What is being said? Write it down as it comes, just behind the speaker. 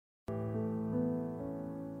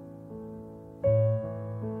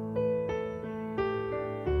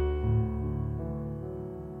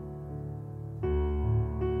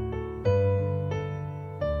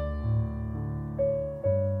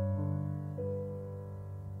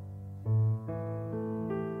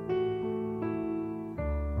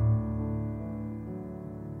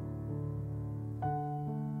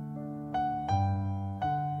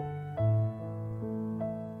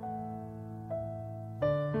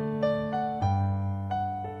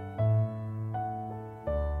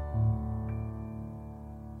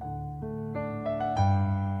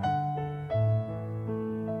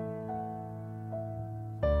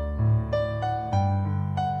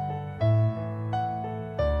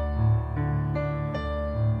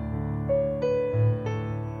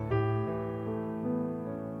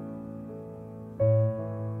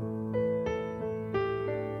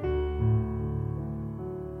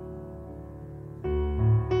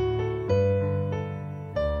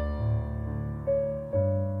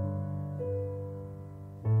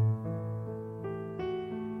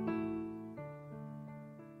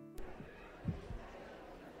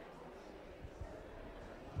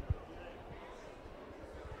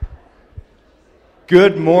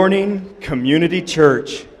Good morning, Community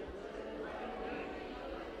Church.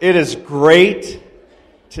 It is great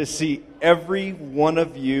to see every one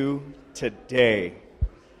of you today.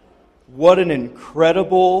 What an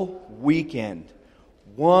incredible weekend.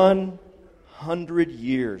 100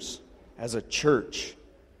 years as a church.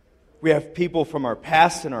 We have people from our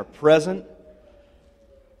past and our present.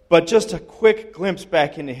 But just a quick glimpse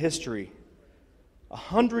back into history.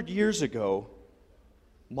 100 years ago,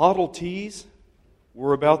 Model Ts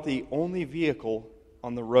were about the only vehicle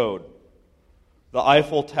on the road. The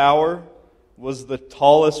Eiffel Tower was the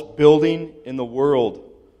tallest building in the world.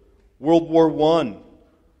 World War I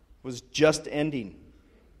was just ending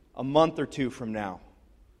a month or two from now,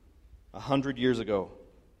 100 years ago.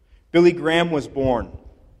 Billy Graham was born,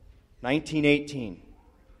 1918,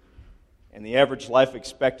 and the average life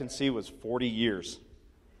expectancy was 40 years.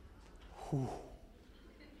 Whew.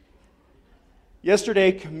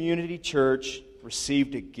 Yesterday, Community Church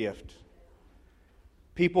received a gift.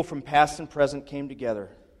 People from past and present came together,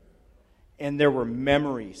 and there were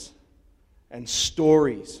memories and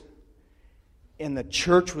stories, and the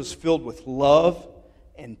church was filled with love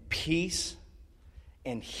and peace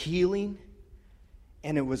and healing,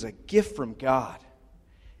 and it was a gift from God.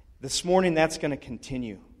 This morning, that's going to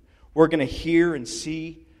continue. We're going to hear and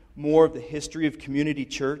see more of the history of Community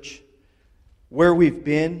Church, where we've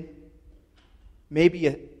been, maybe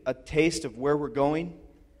a taste of where we're going.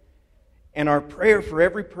 And our prayer for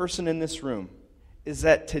every person in this room is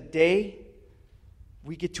that today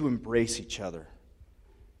we get to embrace each other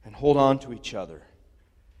and hold on to each other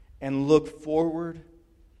and look forward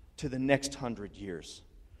to the next 100 years,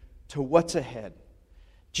 to what's ahead.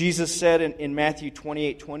 Jesus said in Matthew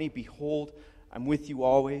 28:20, "Behold, I'm with you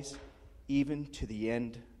always, even to the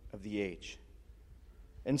end of the age."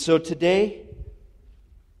 And so today,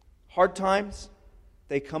 hard times,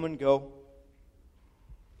 they come and go.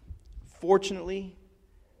 Fortunately,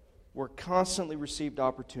 we're constantly received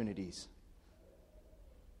opportunities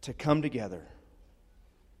to come together,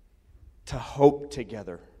 to hope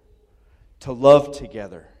together, to love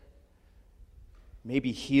together,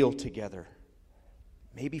 maybe heal together,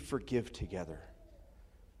 maybe forgive together,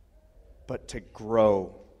 but to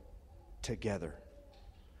grow together.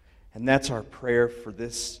 And that's our prayer for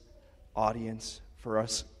this audience, for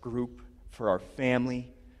us group, for our family,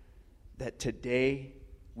 that today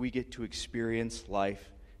we get to experience life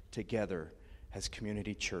together as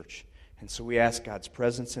Community Church. And so we ask God's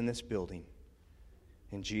presence in this building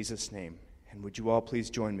in Jesus' name. And would you all please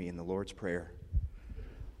join me in the Lord's Prayer?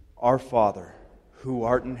 Our Father, who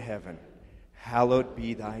art in heaven, hallowed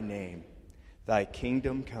be thy name. Thy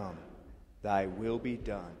kingdom come, thy will be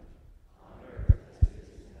done.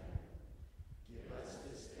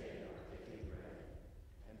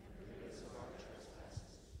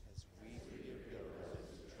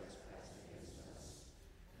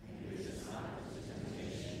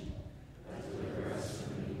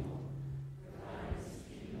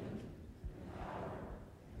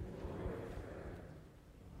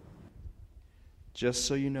 Just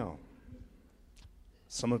so you know,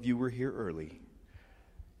 some of you were here early.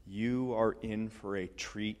 You are in for a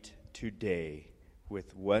treat today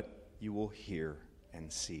with what you will hear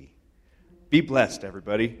and see. Be blessed,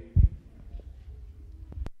 everybody.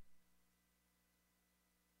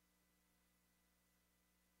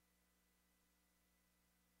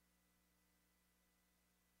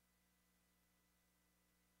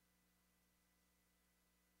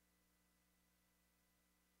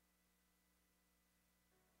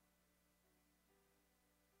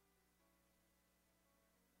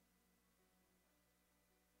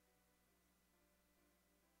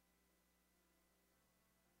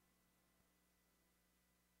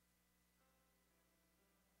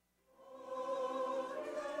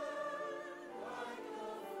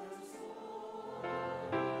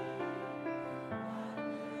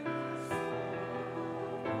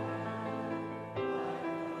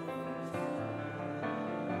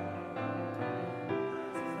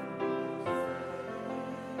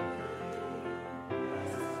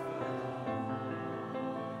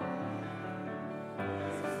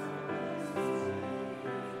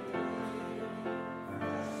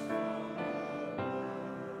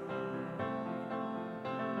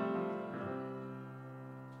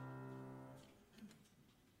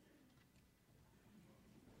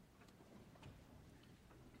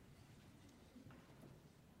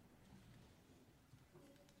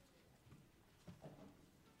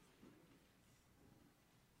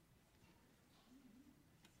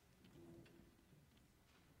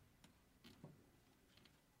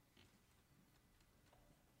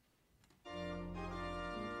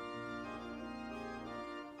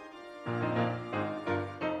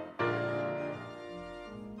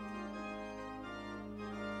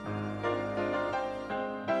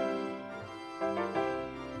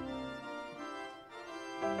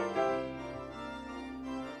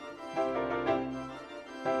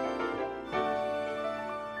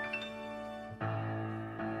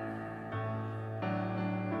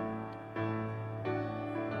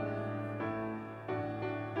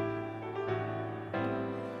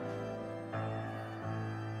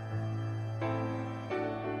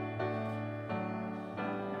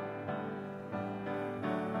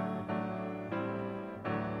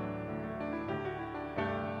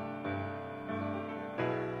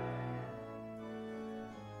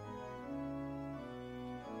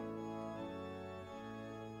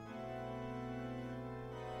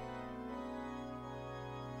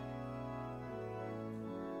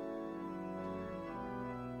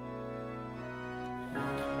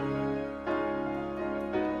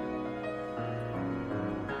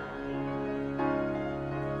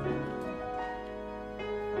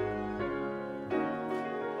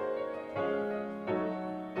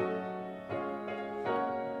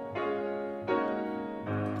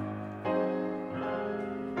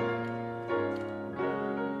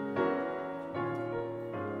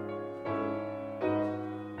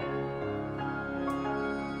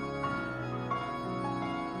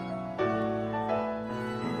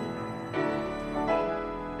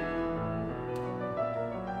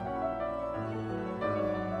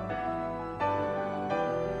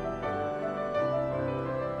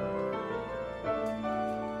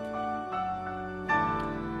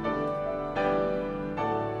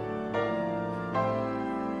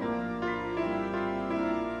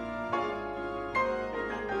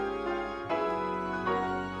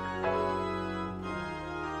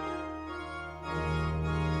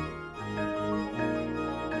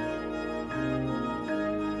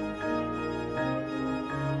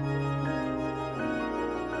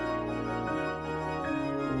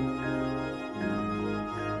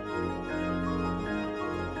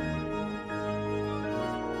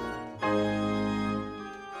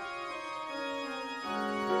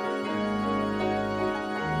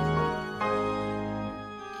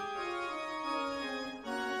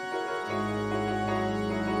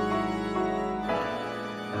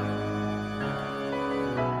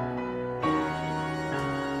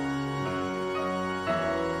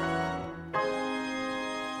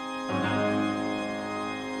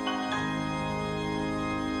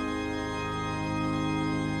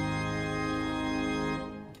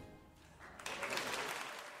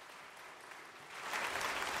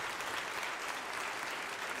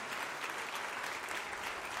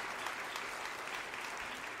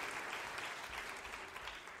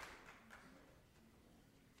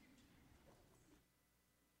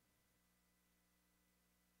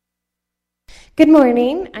 Good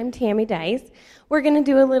morning. I'm Tammy Dice. We're going to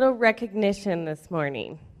do a little recognition this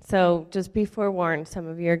morning. So just be forewarned, some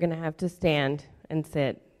of you are going to have to stand and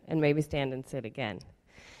sit, and maybe stand and sit again.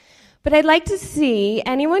 But I'd like to see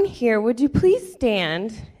anyone here, would you please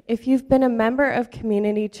stand if you've been a member of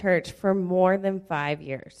Community Church for more than 5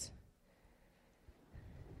 years?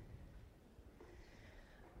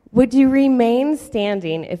 Would you remain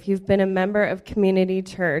standing if you've been a member of Community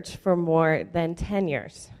Church for more than 10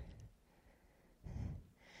 years?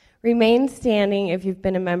 Remain standing if you've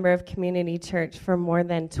been a member of Community Church for more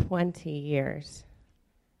than 20 years.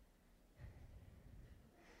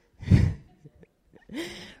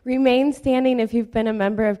 Remain standing if you've been a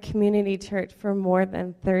member of Community Church for more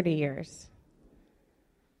than 30 years.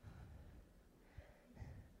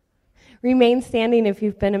 Remain standing if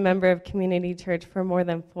you've been a member of Community Church for more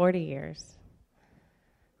than 40 years.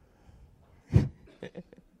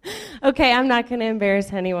 Okay, I'm not going to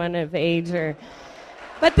embarrass anyone of age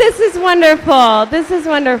but this is wonderful. This is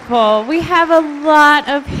wonderful. We have a lot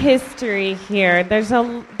of history here. There's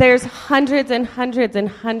hundreds and hundreds and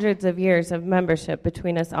hundreds of years of membership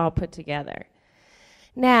between us all put together.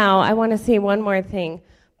 Now, I want to say one more thing.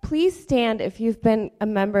 Please stand if you've been a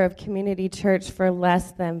member of Community Church for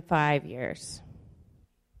less than 5 years.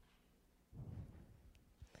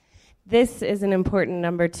 This is an important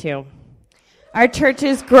number 2. Our church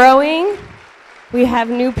is growing. We have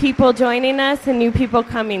new people joining us and new people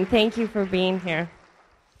coming. Thank you for being here.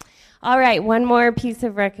 All right, one more piece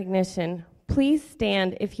of recognition. Please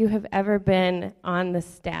stand if you have ever been on the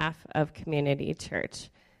staff of Community Church.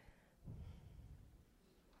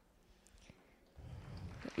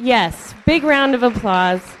 Yes, big round of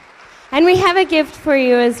applause. And we have a gift for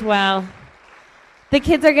you as well. The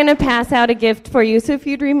kids are going to pass out a gift for you, so if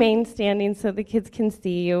you'd remain standing so the kids can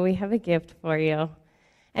see you, we have a gift for you.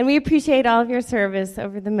 And we appreciate all of your service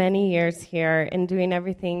over the many years here in doing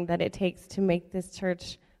everything that it takes to make this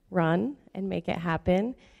church run and make it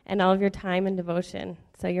happen, and all of your time and devotion.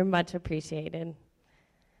 So you're much appreciated.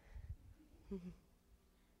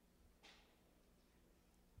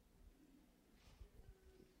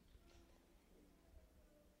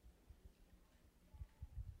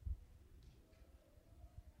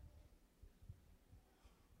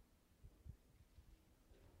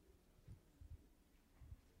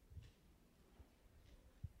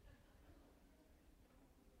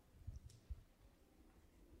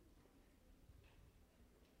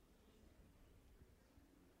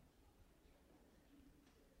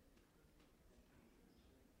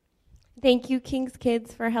 Thank you, King's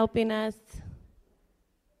Kids, for helping us.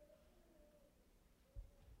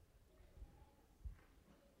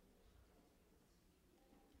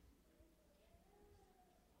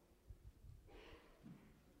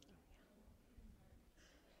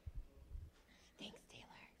 Thanks, Taylor.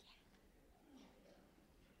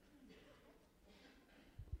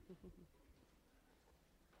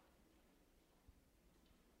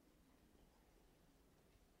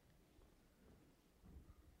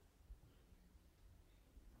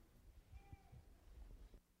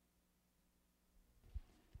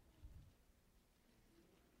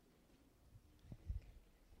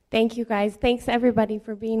 Thank you, guys. Thanks, everybody,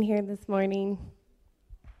 for being here this morning.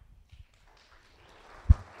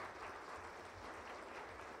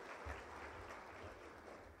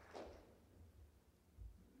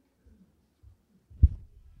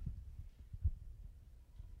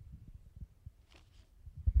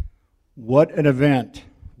 What an event,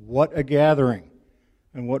 what a gathering,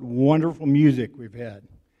 and what wonderful music we've had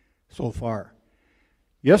so far.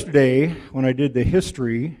 Yesterday, when I did the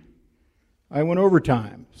history, I went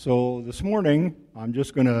overtime. So this morning, I'm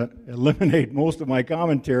just going to eliminate most of my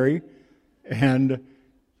commentary and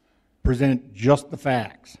present just the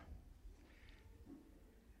facts.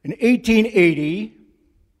 In 1880,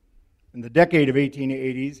 in the decade of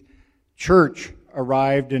 1880s, church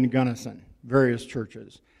arrived in Gunnison, various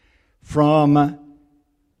churches. From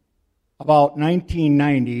about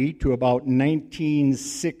 1990 to about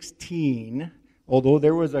 1916, although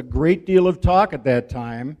there was a great deal of talk at that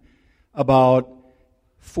time about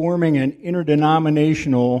forming an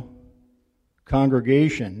interdenominational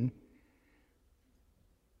congregation,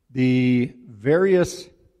 the various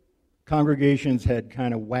congregations had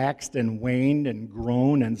kind of waxed and waned and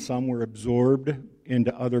grown, and some were absorbed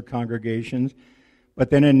into other congregations. But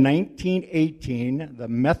then in 1918, the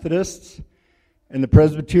Methodists and the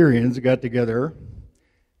Presbyterians got together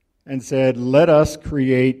and said, let us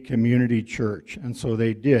create Community Church. And so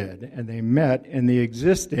they did, and they met in the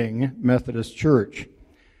existing Methodist Church.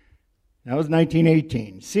 That was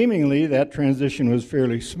 1918. Seemingly, that transition was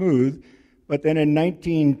fairly smooth, but then in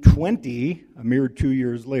 1920, a mere 2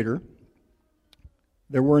 years later,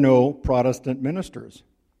 there were no Protestant ministers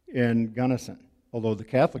in Gunnison, although the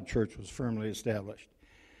Catholic Church was firmly established.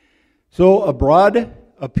 So a broad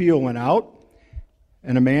appeal went out,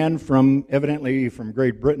 and a man evidently from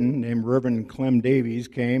Great Britain named Reverend Clem Davies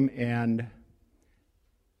came and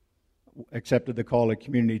accepted the call of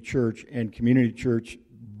Community Church, and Community Church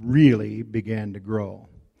really began to grow.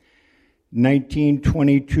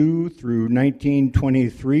 1922 through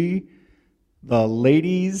 1923, the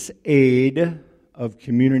Ladies' Aid of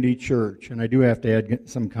Community Church. And I do have to add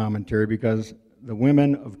some commentary because the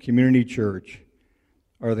women of Community Church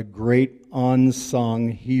are the great unsung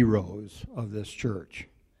heroes of this church.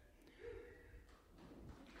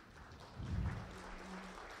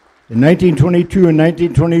 In 1922 and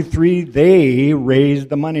 1923, they raised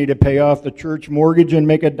the money to pay off the church mortgage and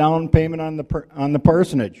make a down payment on the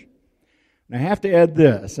parsonage. And I have to add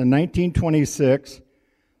this. In 1926,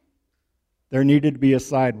 there needed to be a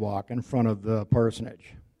sidewalk in front of the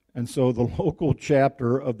parsonage. And so the local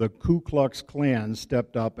chapter of the Ku Klux Klan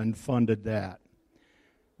stepped up and funded that.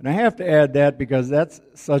 And I have to add that because that's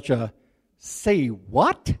such a say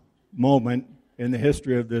what moment in the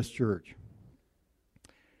history of this church.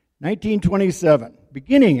 1927,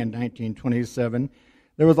 beginning in 1927,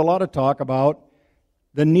 there was a lot of talk about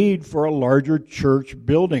the need for a larger church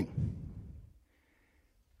building.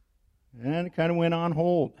 And it kind of went on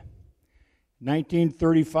hold.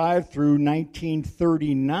 1935 through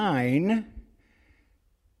 1939,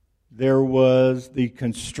 there was the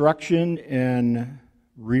construction and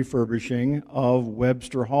refurbishing of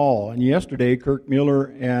Webster Hall. And yesterday, Kirk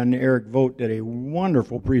Mueller and Eric Vogt did a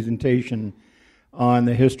wonderful presentation on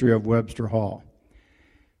the history of Webster Hall.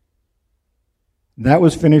 That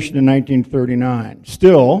was finished in 1939.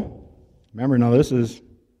 Still, remember now this is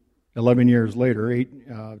 11 years later,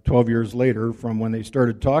 12 years later from when they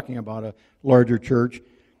started talking about a larger church.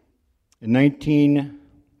 In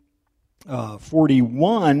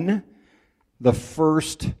 1941, the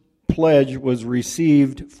first pledge was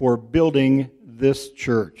received for building this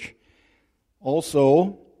church.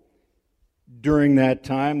 Also, during that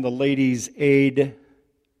time, the Ladies' Aid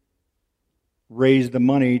raised the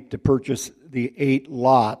money to purchase the 8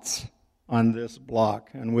 lots on this block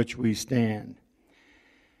on which we stand.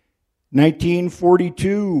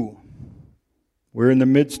 1942, we're in the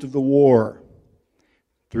midst of the war.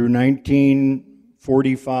 Through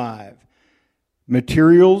 1945,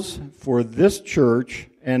 materials for this church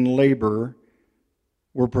and labor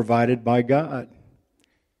were provided by God.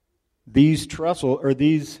 These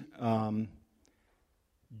joists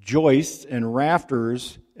and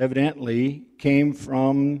rafters evidently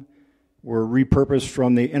were repurposed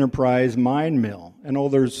from the Enterprise mine mill. And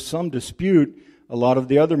although there's some dispute, a lot of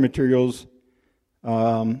the other materials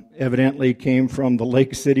evidently came from the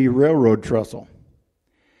Lake City Railroad trestle.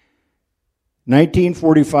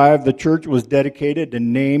 1945, the church was dedicated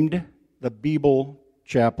and named the Biebel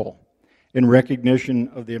Chapel in recognition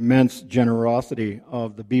of the immense generosity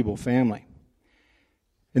of the Biebel family.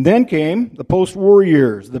 And then came the post-war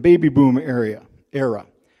years, the baby boom era.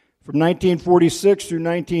 From 1946 through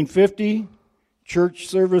 1950, church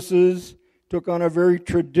services took on a very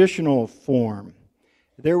traditional form.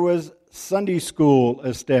 There was Sunday school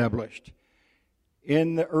established.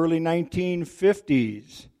 In the early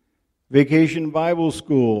 1950s, Vacation Bible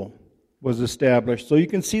School was established. So you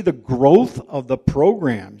can see the growth of the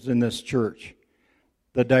programs in this church,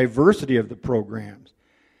 the diversity of the programs.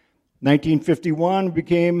 1951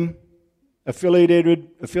 became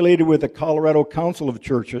affiliated with the Colorado Council of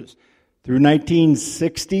Churches. Through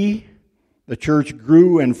 1960, the church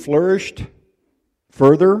grew and flourished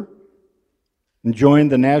further and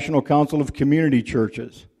joined the National Council of Community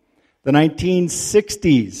Churches. The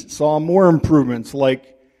 1960s saw more improvements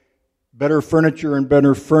like better furniture and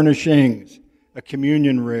better furnishings, a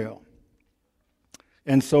communion rail,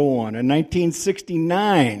 and so on. In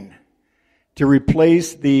 1969, to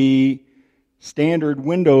replace the standard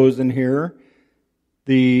windows in here,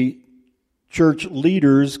 the church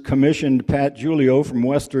leaders commissioned Pat Giulio from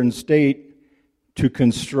Western State to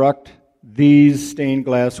construct these stained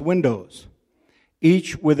glass windows,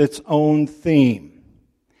 each with its own theme.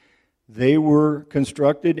 They were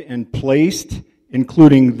constructed and placed,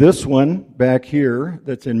 including this one back here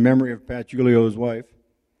that's in memory of Pat Giulio's wife.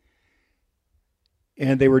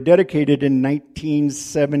 And they were dedicated in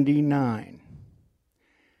 1979.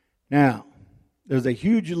 Now, there's a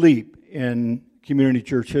huge leap in community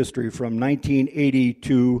church history from 1980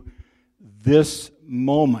 to this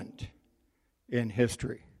moment in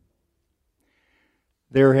history.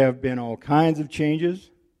 There have been all kinds of changes.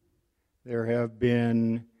 There have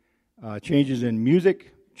been changes in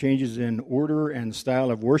music, changes in order and style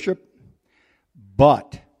of worship.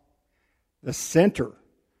 But the center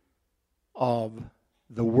of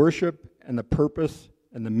the worship and the purpose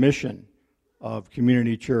and the mission of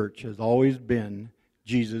Community Church has always been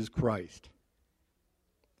Jesus Christ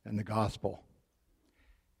and the gospel.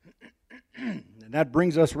 And that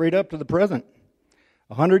brings us right up to the present.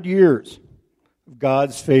 100 years of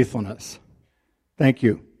God's faithfulness. Thank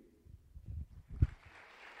you.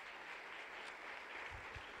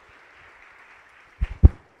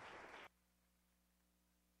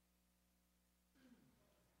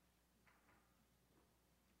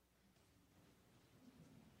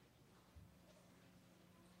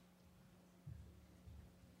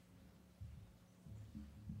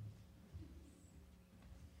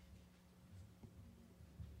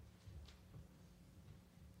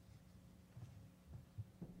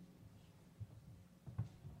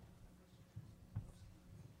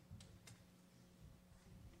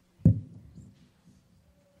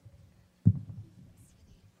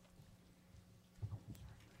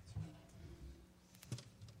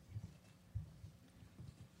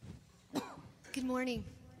 Good morning.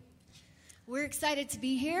 We're excited to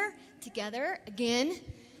be here together again.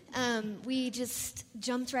 We just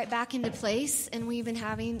jumped right back into place, and we've been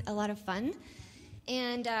having a lot of fun.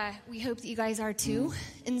 And we hope that you guys are too.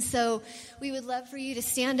 And so we would love for you to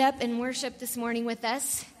stand up and worship this morning with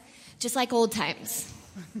us, just like old times.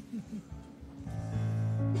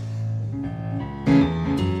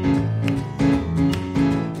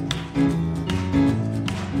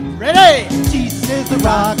 Ready? Jesus is the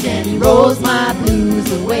rock and he rolls my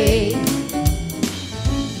blues away.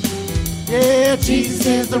 Yeah, Jesus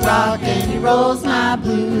is the rock and he rolls my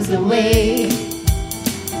blues away.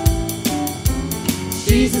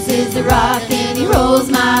 Jesus is the rock and he rolls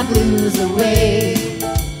my blues away.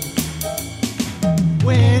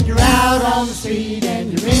 When you're out on the street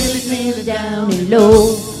and you're really feeling down and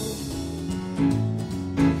low.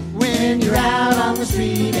 When you're out on the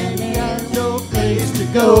street and there's no place to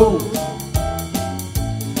go.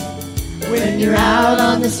 When you're out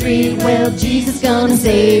on the street, well, Jesus gonna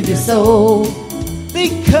save your soul.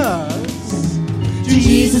 Because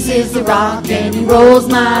Jesus is the rock and he rolls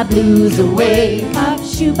my blues away. Pop,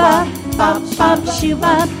 shoo, bop, pop, pop, shoo,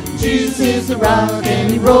 bop. Jesus is the rock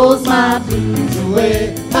and he rolls my blues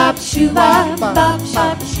away. Pop, shoo, bop, pop,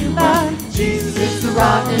 pop, shoo, bop. Jesus is the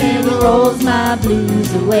rock and he rolls my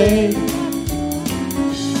blues away.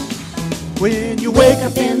 When you wake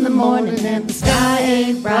up in the morning and the sky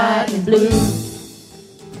ain't bright and blue.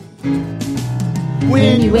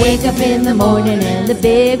 When you wake up in the morning and the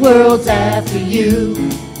big world's after you.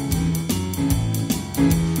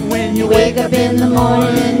 When you wake up in the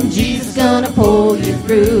morning, Jesus gonna pull you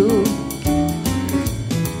through.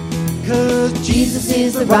 'Cause Jesus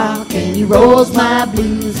is the rock and he rolls my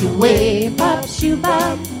blues away. Pop, shoo,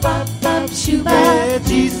 bop, pop, pop, shoo, bop. Yeah,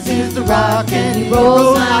 Jesus is the rock and he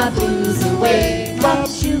rolls my blues away. Pop,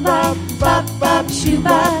 shoo, bop, pop, pop, shoo,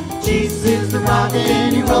 bop. Jesus is the rock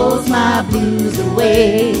and he rolls my blues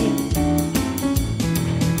away.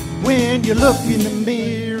 When you look in the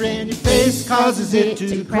mirror and your face causes it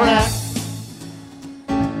to crack.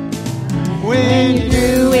 When you're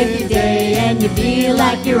through with your day and you feel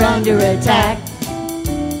like you're under attack.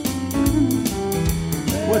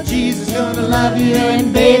 Well, Jesus gonna love you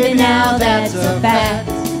and baby now that's a fact.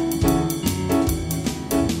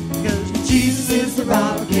 'Cause Jesus is the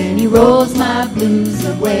rock and he rolls my blues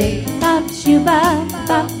away. Pop, shoo, bop,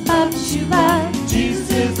 pop, pop, shoo, bop. Jesus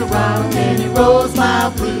is the rock and he rolls my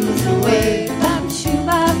blues away. Pop, shoo,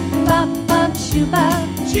 bop, pop, pop, shoo, bop.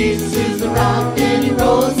 Jesus is the rock and he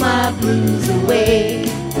rolls my blues away.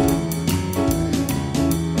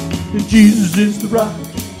 Jesus is the rock.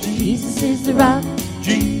 Jesus is the rock.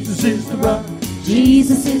 Jesus is the rock.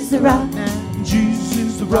 Jesus is the rock. Jesus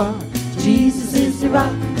is the rock. Jesus is the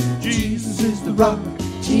rock. Jesus is the rock.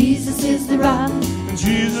 Jesus is the rock.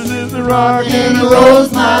 Jesus is the rock and he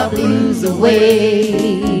rolls my blues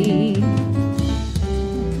away.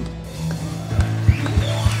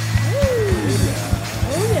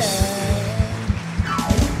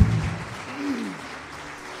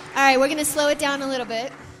 All right, we're going to slow it down a little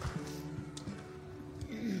bit.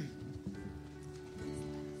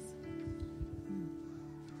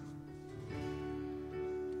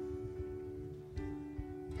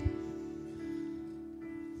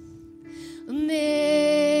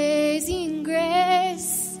 Amazing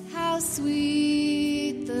grace, how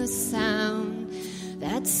sweet the sound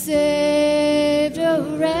that saved a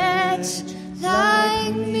wretch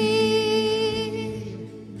like me.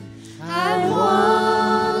 I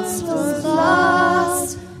once was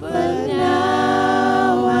lost, but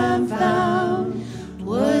now I'm found.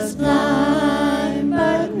 Was blind,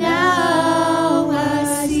 but now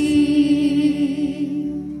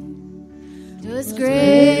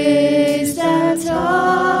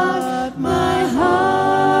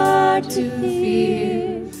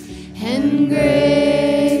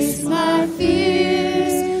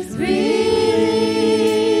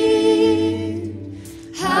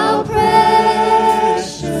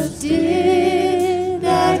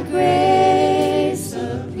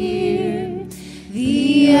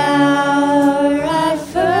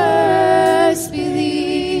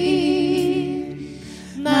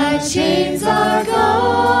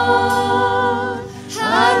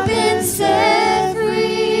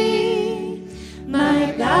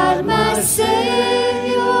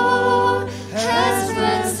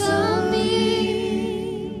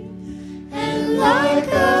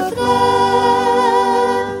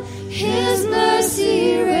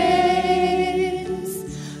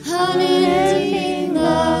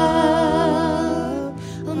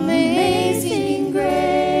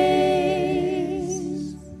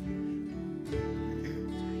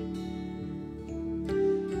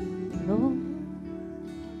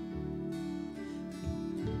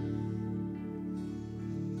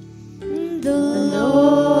The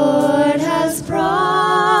Lord has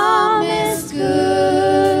promised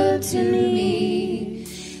good to me.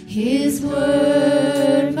 His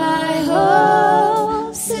word my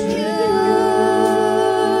hope secures.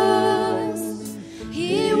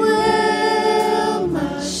 He will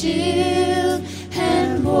my shield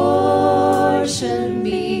and portion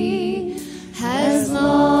be, as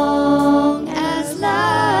long as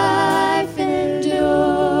life endures.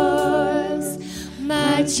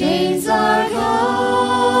 My chains are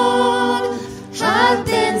gone, I've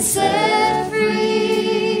been set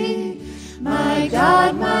free. My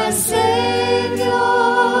God, my Savior,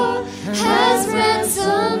 has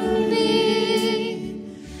ransomed me.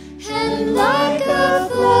 And like a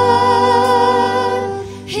flood,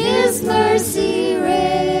 His mercy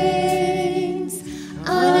reigns.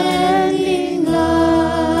 Unending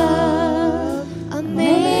love,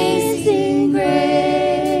 amazing grace.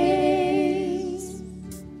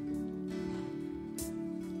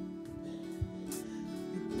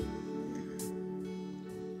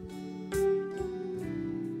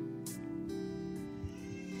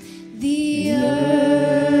 The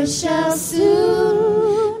earth shall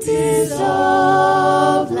soon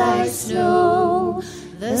dissolve like snow.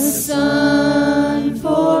 The sun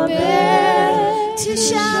forbear to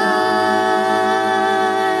shine.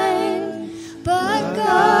 But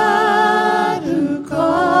God, who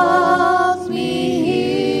calls me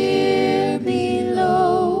here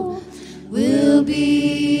below, will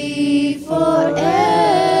be forever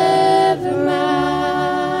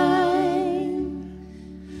mine.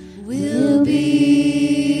 Will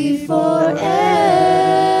be forever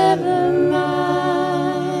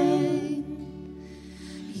mine.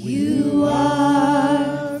 You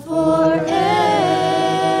are forever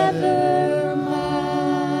mine.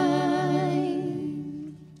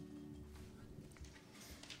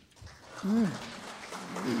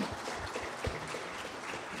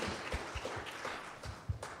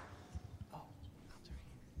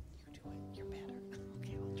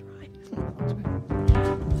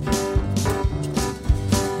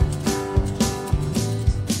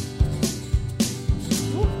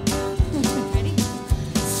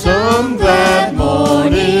 Some glad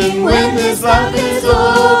morning when this life is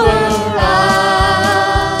over,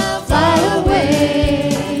 I'll fly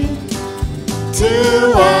away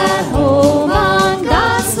to a home on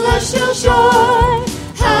God's celestial shore.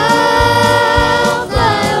 I'll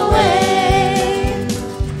fly away.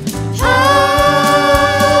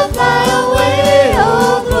 I'll fly away,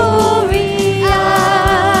 oh glory.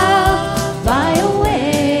 I'll fly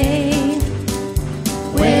away.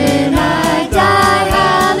 When I die,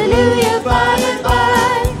 hallelujah, by and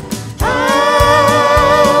by,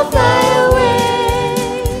 I'll fly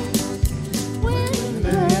away. When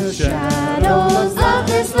the shadows of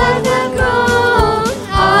this life have grown,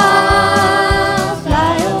 I'll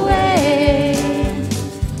fly away.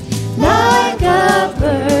 Like a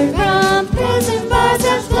bird from prison bars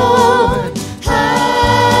have flown,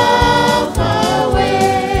 I'll fly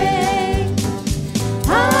away.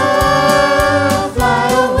 I'll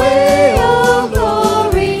fly away, oh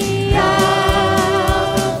glory,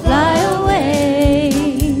 I'll fly away.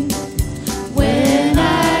 When I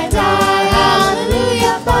die,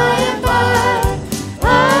 hallelujah, by and by,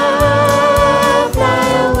 I'll fly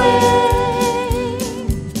away.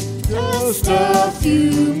 Just a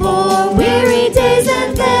few more weary days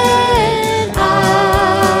and then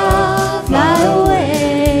I'll fly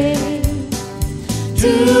away to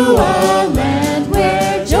a land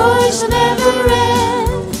where joy shall never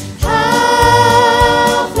end.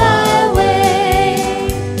 I'll fly away.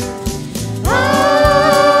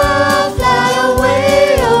 I'll fly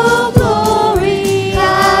away, oh glory.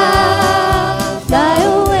 I'll fly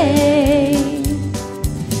away.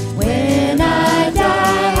 When I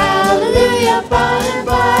die, hallelujah, by and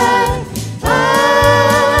by,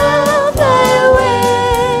 I'll fly away.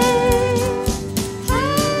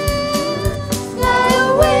 Fly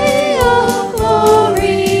away, oh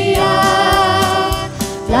glory, I'll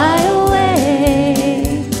fly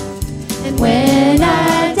away. And when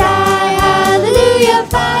I die, hallelujah,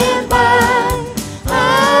 by and by,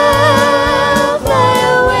 I'll fly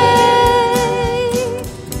away.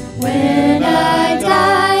 When I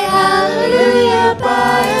die, hallelujah,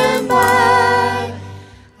 by and by,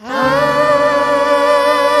 I'll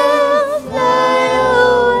fly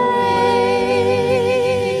away.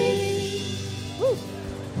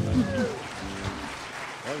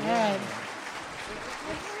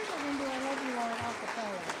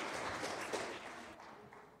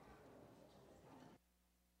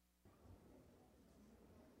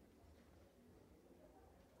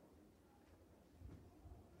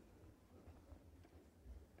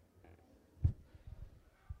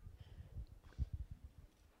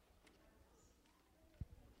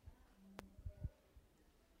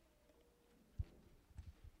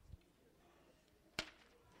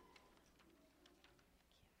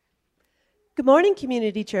 Good morning,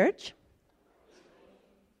 Community Church.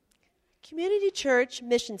 Community Church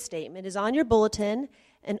mission statement is on your bulletin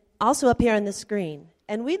and also up here on the screen.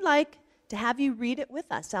 And we'd like to have you read it with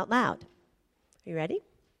us out loud. Are you ready?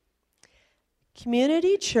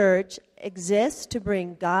 Community Church exists to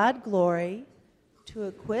bring God glory, to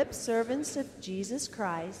equip servants of Jesus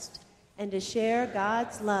Christ, and to share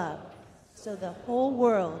God's love so the whole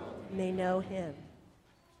world may know Him.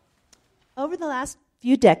 Over the last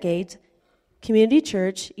few decades, Community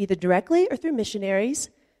Church, either directly or through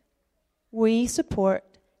missionaries we support,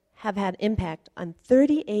 have had impact on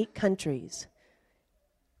 38 countries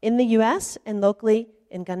in the U.S. and locally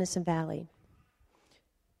in Gunnison Valley.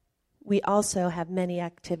 We also have many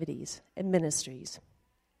activities and ministries.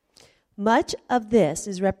 Much of this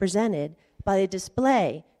is represented by a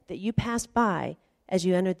display that you passed by as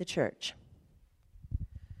you entered the church.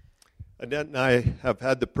 Annette and I have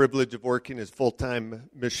had the privilege of working as full-time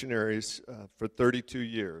missionaries for 32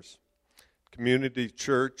 years. Community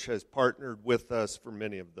Church has partnered with us for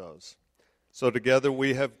many of those. So together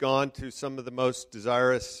we have gone to some of the most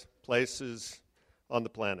desirous places on the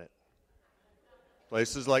planet.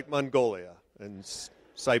 Places like Mongolia and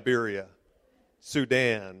Siberia,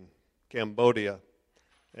 Sudan, Cambodia,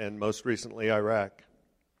 and most recently Iraq.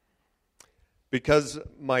 Because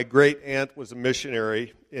my great-aunt was a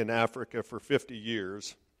missionary in Africa for 50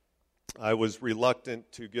 years, I was reluctant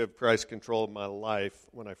to give Christ control of my life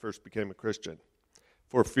when I first became a Christian,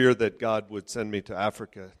 for fear that God would send me to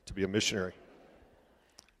Africa to be a missionary.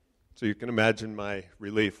 So you can imagine my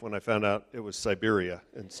relief when I found out it was Siberia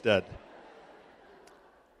instead.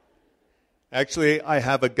 Actually, I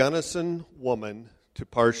have a Gunnison woman to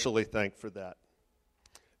partially thank for that.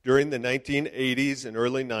 During the 1980s and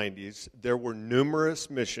early 90s, there were numerous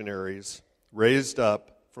missionaries raised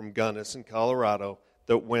up from Gunnison, Colorado,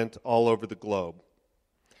 that went all over the globe.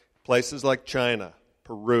 Places like China,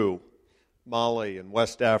 Peru, Mali and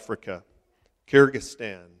West Africa,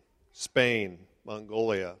 Kyrgyzstan, Spain,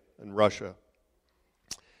 Mongolia, and Russia.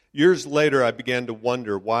 Years later, I began to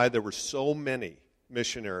wonder why there were so many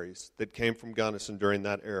missionaries that came from Gunnison during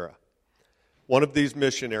that era. One of these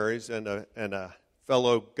missionaries and a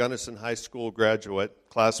fellow Gunnison High School graduate,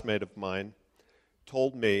 classmate of mine,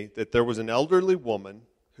 told me that there was an elderly woman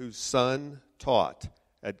whose son taught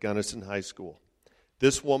at Gunnison High School.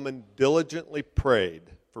 This woman diligently prayed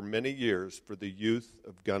for many years for the youth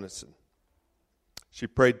of Gunnison. She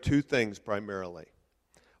prayed two things primarily.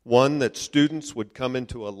 One, that students would come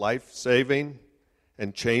into a life-saving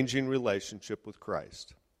and changing relationship with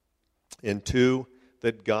Christ. And two,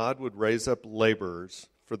 that God would raise up laborers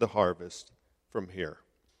for the harvest from here.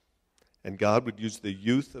 And God would use the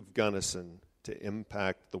youth of Gunnison to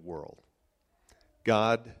impact the world.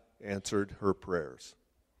 God answered her prayers,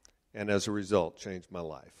 and as a result, changed my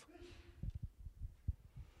life.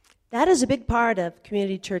 That is a big part of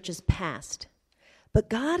Community Church's past. But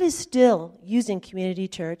God is still using Community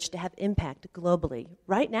Church to have impact globally,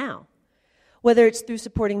 right now. Whether it's through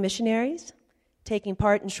supporting missionaries, taking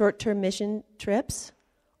part in short-term mission trips,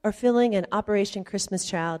 or filling an Operation Christmas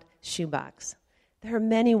Child shoebox. There are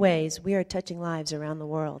many ways we are touching lives around the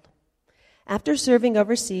world. After serving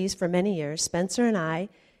overseas for many years, Spencer and I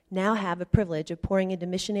now have a privilege of pouring into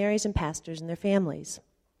missionaries and pastors and their families.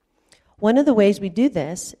 One of the ways we do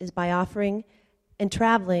this is by offering and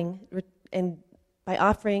traveling and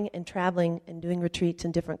doing retreats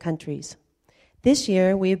in different countries. This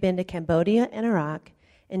year, we have been to Cambodia and Iraq.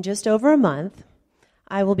 In just over a month,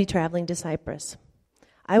 I will be traveling to Cyprus.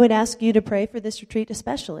 I would ask you to pray for this retreat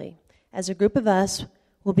especially, as a group of us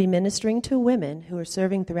will be ministering to women who are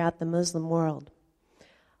serving throughout the Muslim world.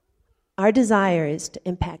 Our desire is to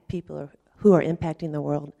impact people who are impacting the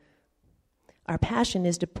world. Our passion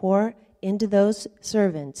is to pour into those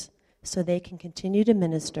servants so they can continue to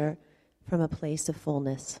minister from a place of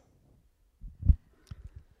fullness.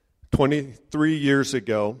 23 years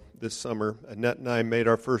ago this summer, Annette and I made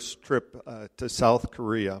our first trip to South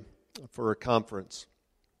Korea for a conference.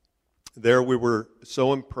 There we were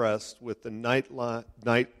so impressed with the night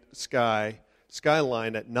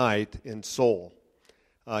skyline at night in Seoul.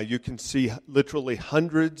 You can see literally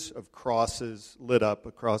hundreds of crosses lit up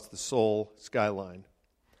across the Seoul skyline,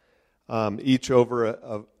 each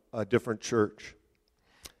over a different church.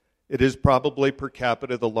 It is probably per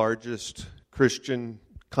capita the largest Christian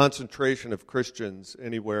concentration of Christians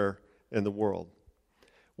anywhere in the world.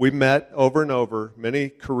 We met over and over many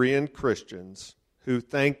Korean Christians who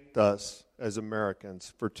thanked us as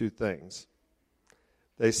Americans for two things.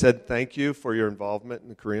 They said, thank you for your involvement in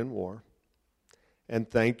the Korean War, and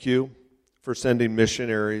thank you for sending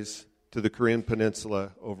missionaries to the Korean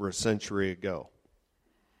Peninsula over a century ago.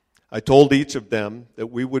 I told each of them that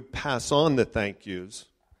we would pass on the thank yous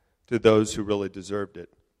to those who really deserved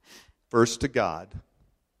it. First to God,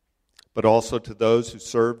 but also to those who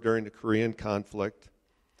served during the Korean conflict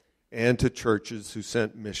and to churches who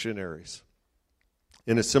sent missionaries.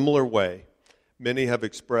 In a similar way, many have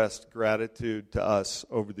expressed gratitude to us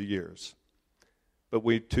over the years, but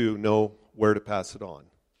we too know where to pass it on.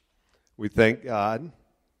 We thank God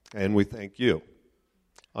and we thank you.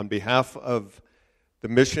 On behalf of the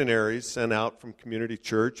missionaries sent out from Community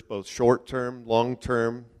Church, both short-term,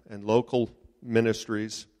 long-term, and local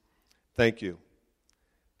ministries, thank you.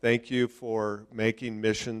 Thank you for making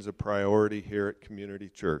missions a priority here at Community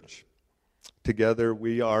Church. Together,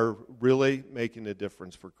 we are really making a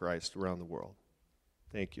difference for Christ around the world.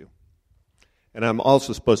 Thank you. And I'm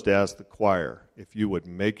also supposed to ask the choir if you would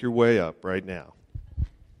make your way up right now.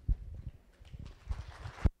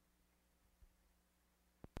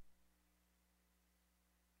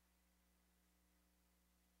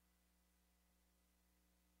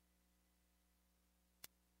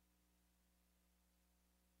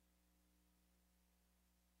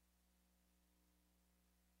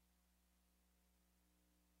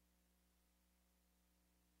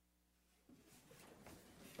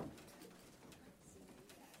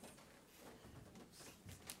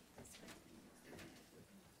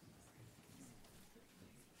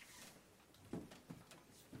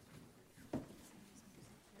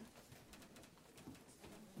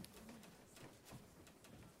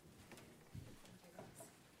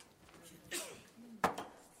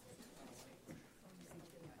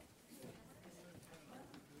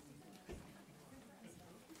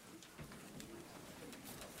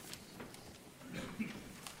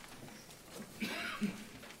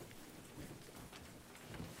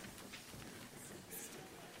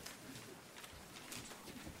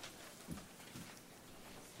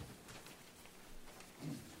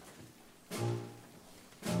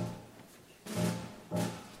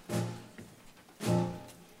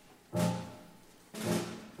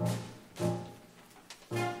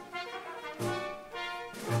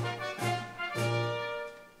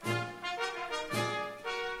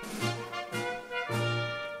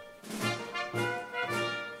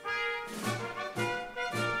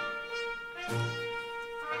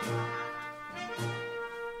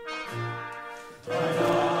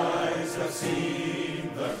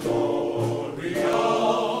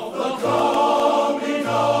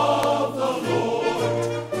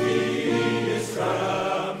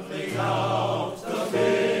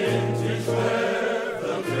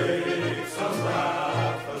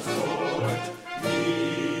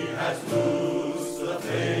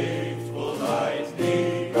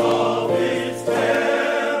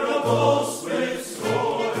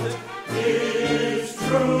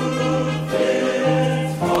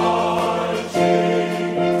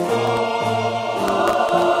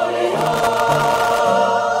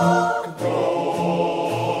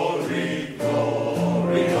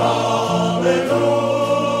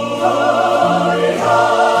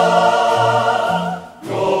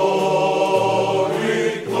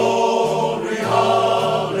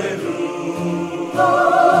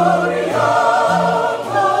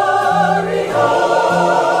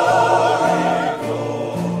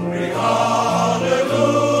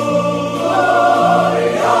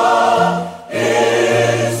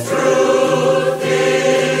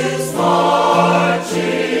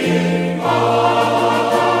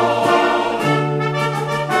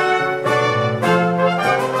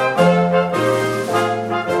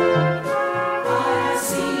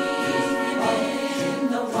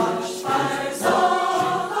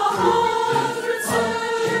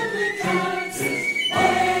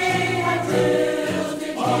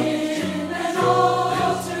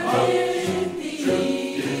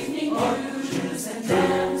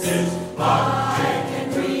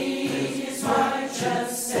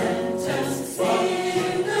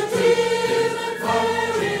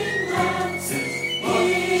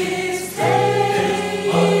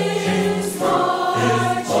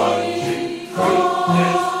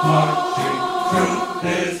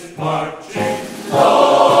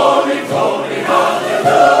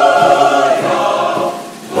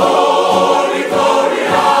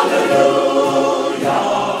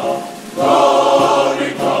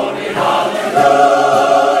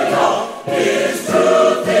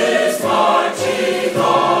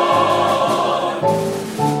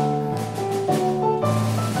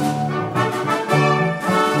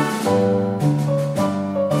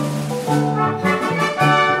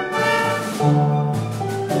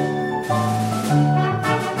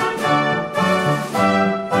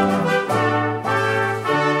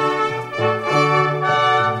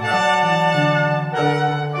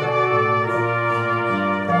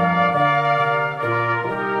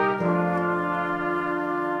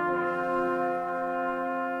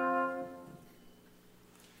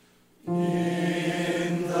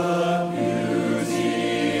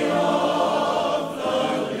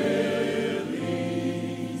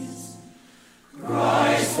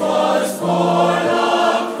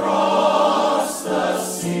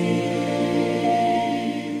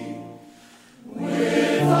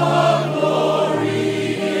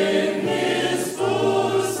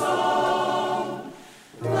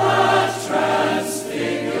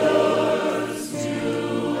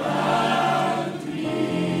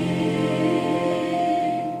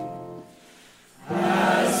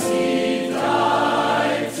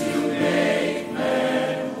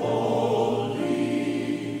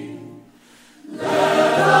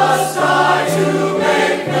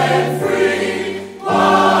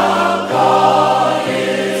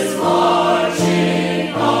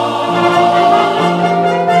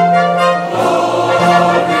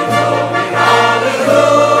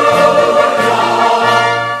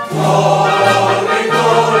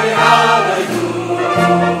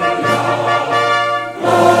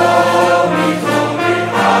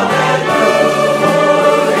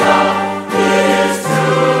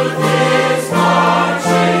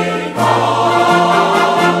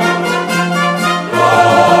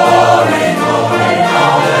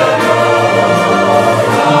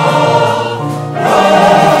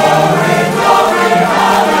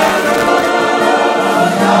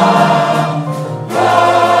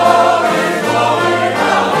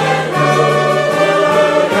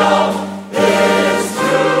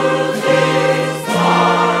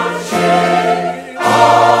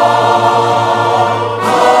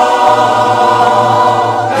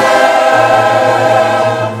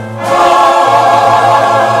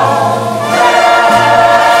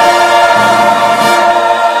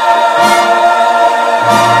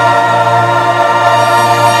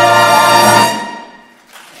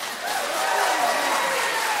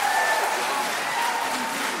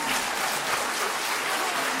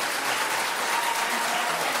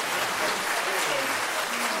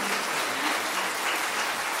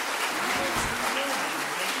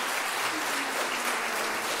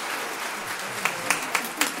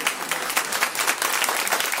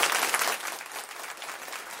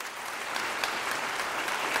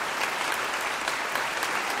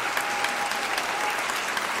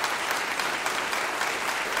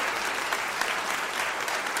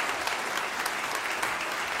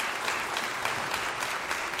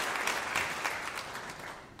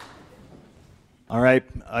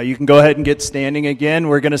 right, you can go ahead and get standing again.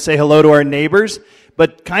 We're going to say hello to our neighbors,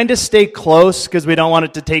 but kind of stay close because we don't want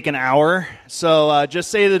it to take an hour. So just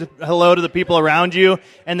say hello to the people around you,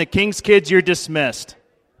 and the King's kids, you're dismissed.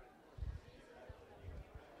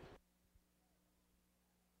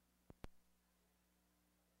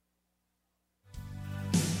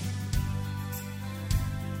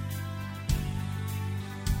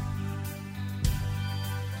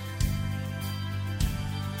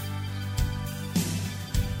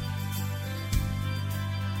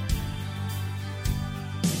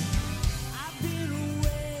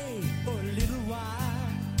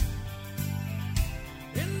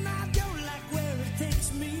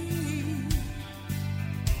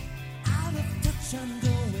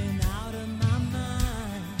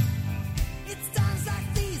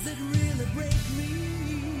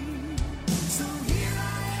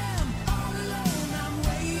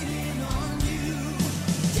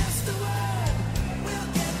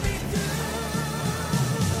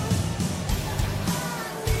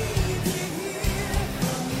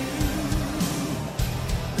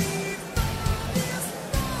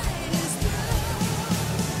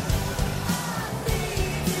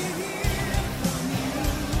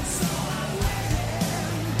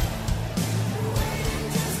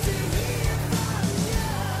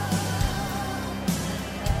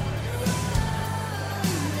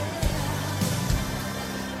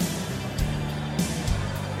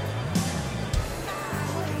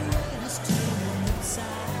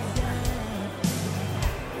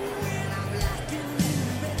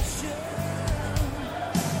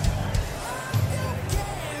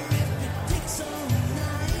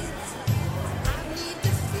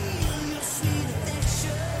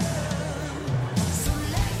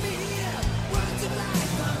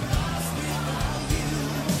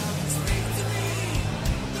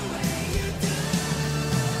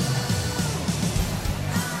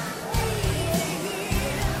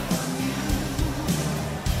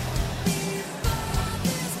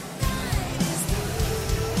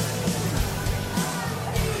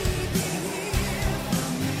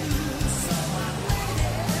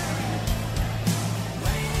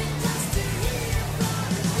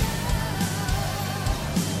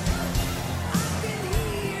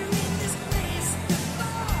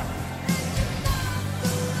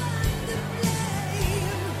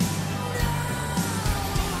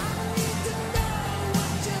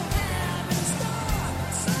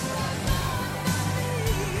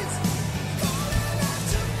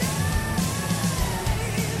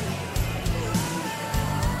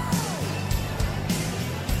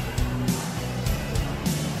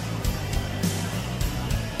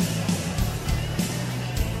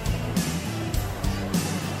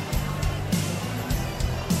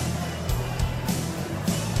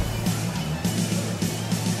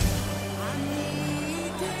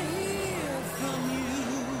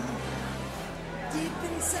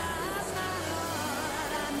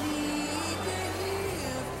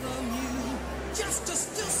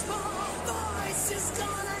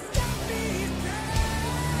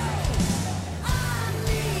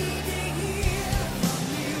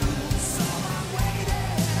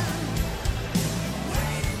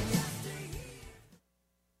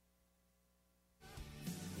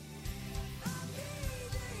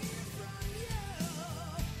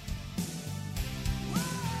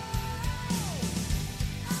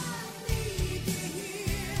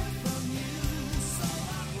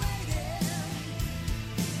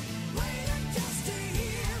 Just to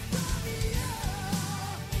hear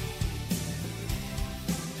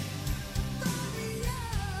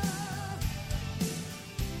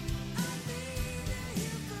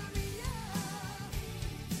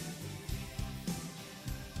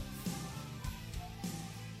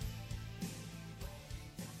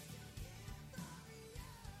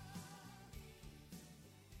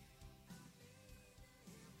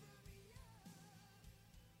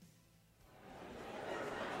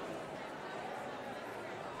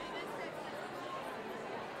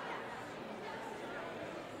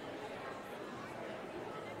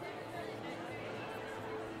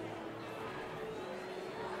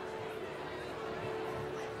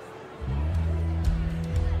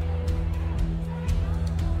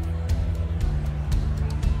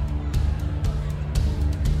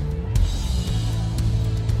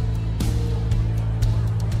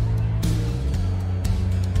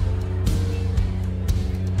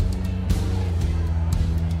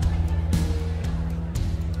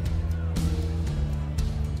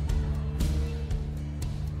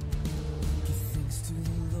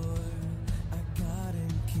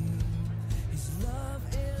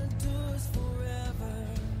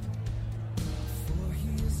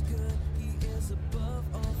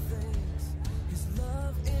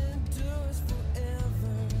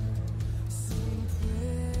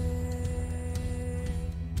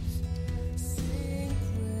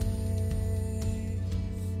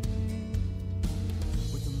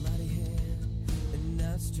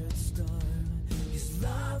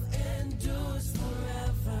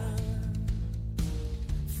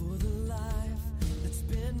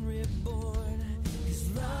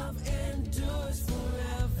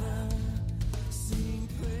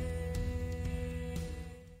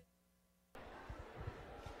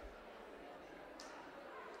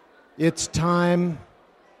It's time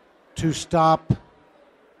to stop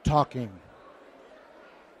talking.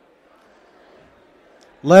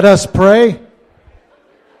 Let us pray.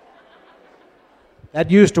 That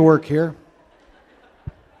used to work here.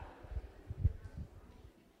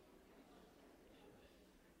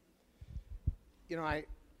 You know,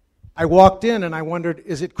 I walked in and I wondered,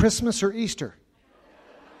 is it Christmas or Easter?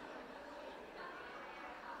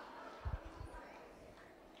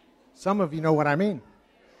 Some of you know what I mean.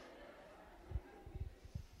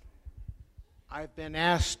 I've been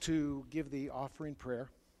asked to give the offering prayer.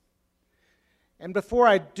 And before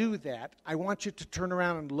I do that, I want you to turn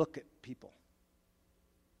around and look at people.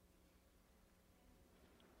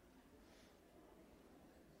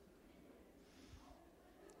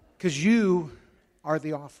 Because you are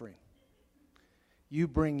the offering. You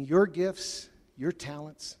bring your gifts, your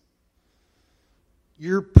talents,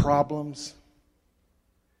 your problems.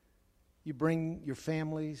 You bring your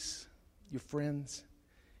families, your friends,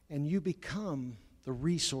 and you become the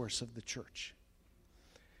resource of the church.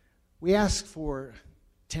 We ask for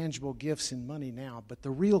tangible gifts in money now, but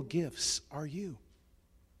the real gifts are you.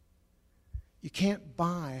 You can't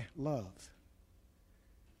buy love.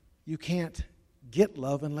 You can't get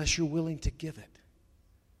love unless you're willing to give it.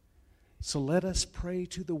 So let us pray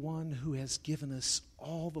to the one who has given us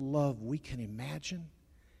all the love we can imagine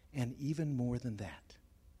and even more than that.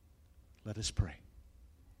 Let us pray.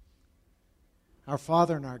 Our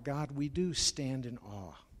Father and our God, we do stand in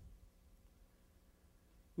awe.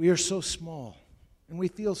 We are so small and we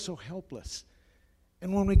feel so helpless.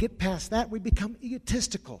 And when we get past that, we become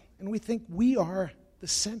egotistical and we think we are the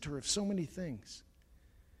center of so many things.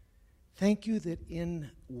 Thank you that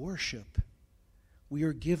in worship, we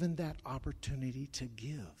are given that opportunity to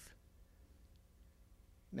give.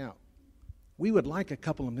 Now, we would like a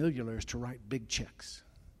couple of millionaires to write big checks.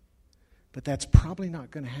 But that's probably not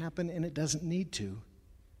going to happen, and it doesn't need to,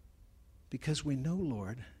 because we know,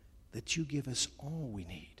 Lord, that you give us all we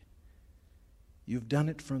need. You've done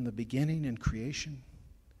it from the beginning in creation.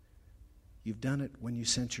 You've done it when you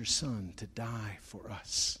sent your Son to die for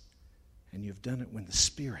us. And you've done it when the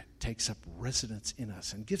Spirit takes up residence in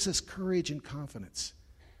us and gives us courage and confidence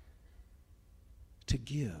to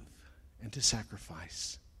give and to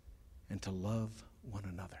sacrifice and to love one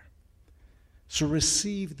another. So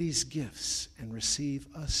receive these gifts and receive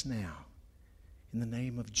us now in the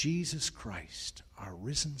name of Jesus Christ, our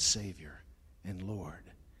risen Savior and Lord.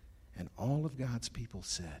 And all of God's people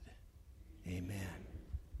said, amen.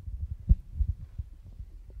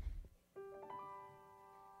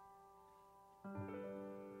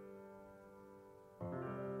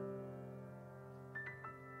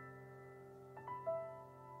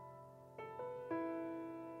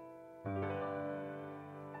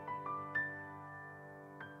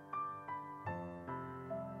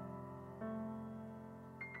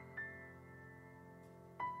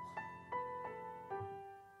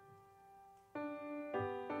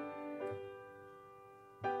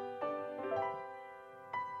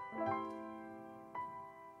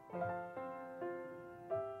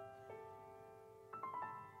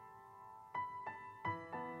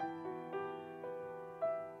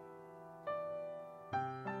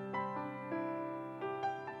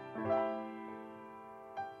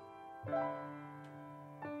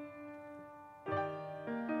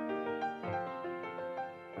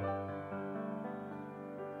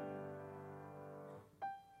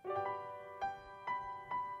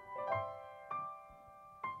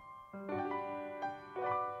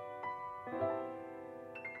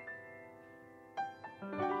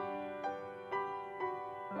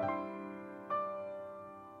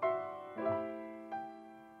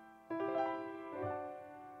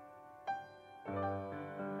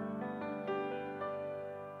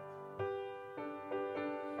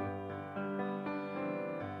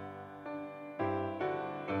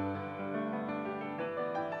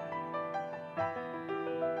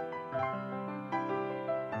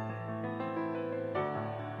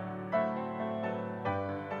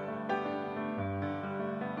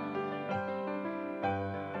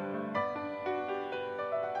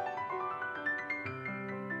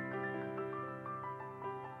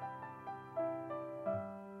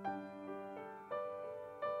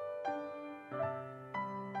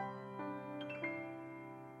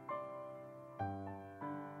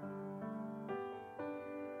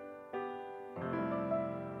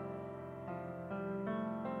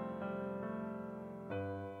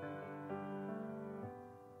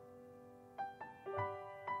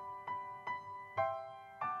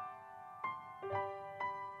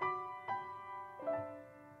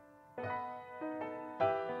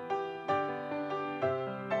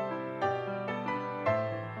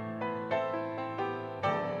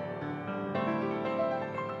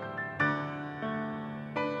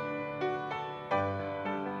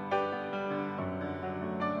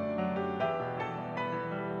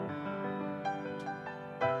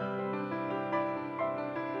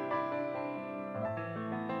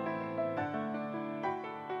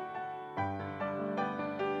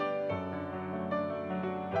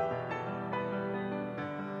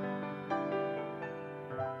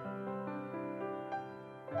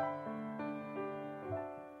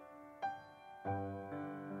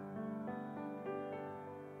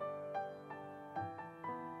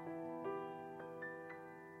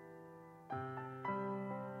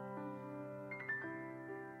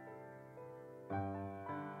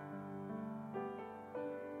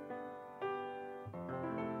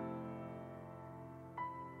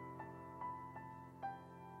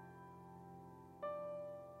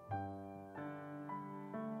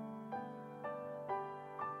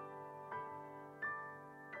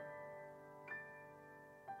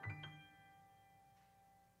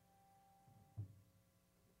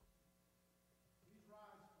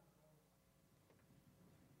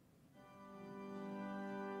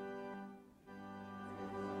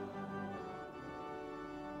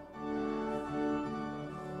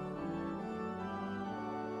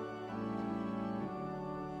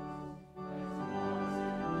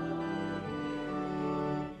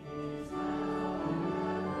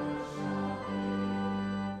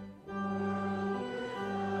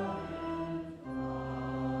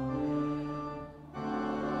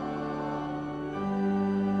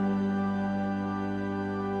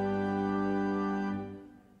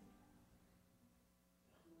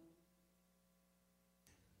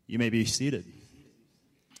 You may be seated.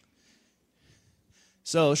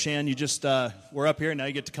 So, Shan, you just were up here, now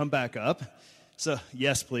you get to come back up. So,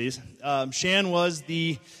 yes, please. Shan was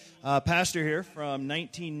the pastor here from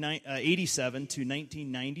 1987 to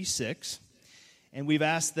 1996. And we've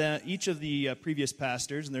asked each of the previous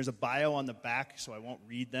pastors, and there's a bio on the back, so I won't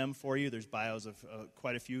read them for you. There's bios of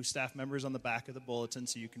quite a few staff members on the back of the bulletin,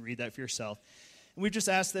 so you can read that for yourself. And we've just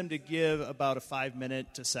asked them to give about a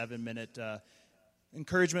 5-minute to 7-minute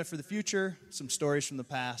encouragement for the future, some stories from the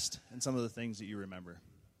past, and some of the things that you remember.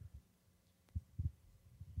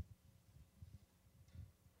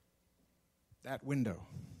 That window.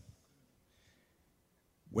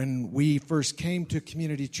 When we first came to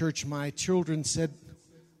Community Church, my children said,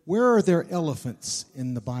 "Where are there elephants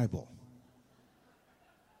in the Bible?"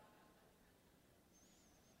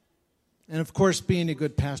 And of course, being a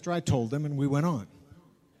good pastor, I told them, and we went on.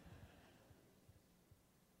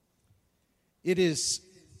 It is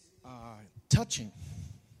touching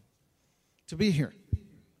to be here.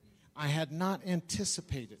 I had not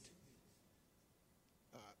anticipated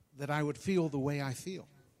that I would feel the way I feel,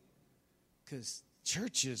 because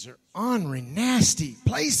churches are ornery, nasty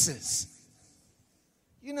places.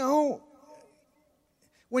 You know,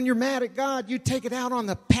 when you're mad at God, you take it out on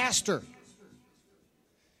the pastor.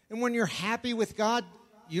 And when you're happy with God,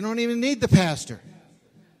 you don't even need the pastor.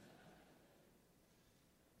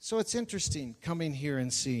 So it's interesting coming here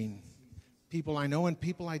and seeing people I know and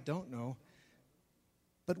people I don't know.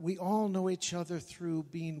 But we all know each other through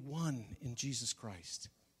being one in Jesus Christ.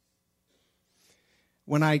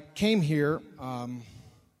 When I came here,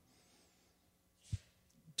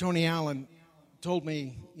 Tony Allen told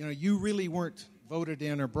me, you really weren't voted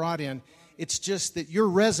in or brought in. It's just that your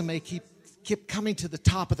resume kept coming to the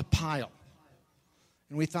top of the pile.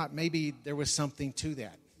 And we thought maybe there was something to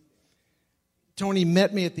that. Tony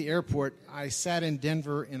met me at the airport. I sat in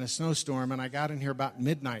Denver in a snowstorm, and I got in here about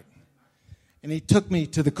midnight. And he took me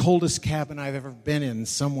to the coldest cabin I've ever been in,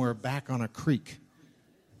 somewhere back on a creek.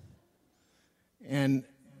 And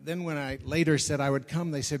then when I later said I would come,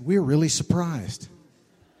 they said, "We're really surprised."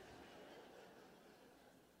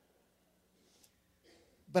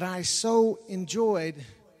 But I so enjoyed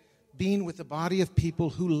being with a body of people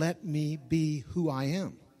who let me be who I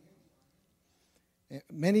am.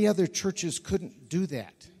 Many other churches couldn't do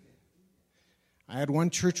that. I had one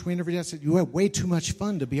church we interviewed. I said, "You have way too much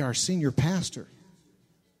fun to be our senior pastor."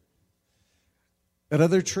 At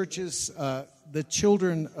other churches, the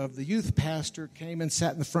children of the youth pastor came and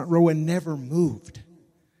sat in the front row and never moved.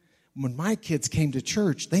 When my kids came to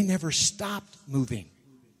church, they never stopped moving.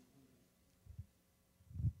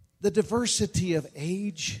 The diversity of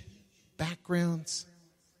age, backgrounds,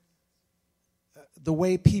 the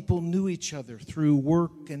way people knew each other through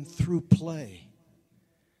work and through play,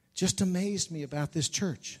 just amazed me about this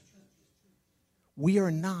church. We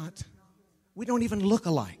don't even look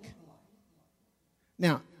alike.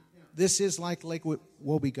 Now, this is like Lake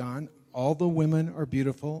Wobegon. All the women are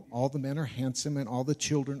beautiful, all the men are handsome, and all the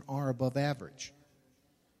children are above average.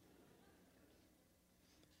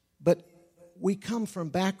 But we come from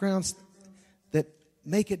backgrounds that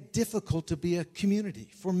make it difficult to be a community.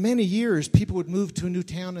 For many years, people would move to a new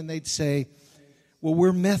town and they'd say, "Well,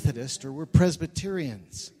 we're Methodist or we're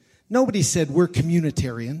Presbyterians." Nobody said we're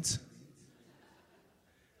communitarians.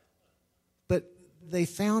 But they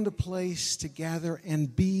found a place to gather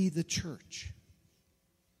and be the church.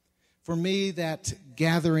 For me, that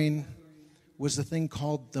gathering was a thing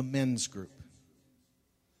called the men's group.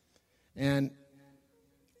 And,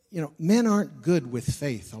 men aren't good with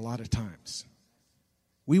faith a lot of times.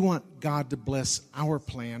 We want God to bless our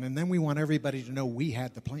plan, and then we want everybody to know we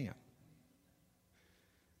had the plan.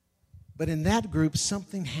 But in that group,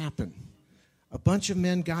 something happened. A bunch of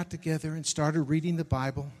men got together and started reading the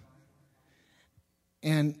Bible,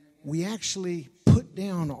 and we actually put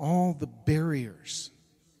down all the barriers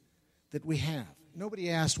that we have. Nobody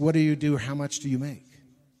asked, "What do you do?" or "How much do you make?"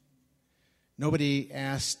 Nobody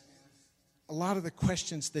asked a lot of the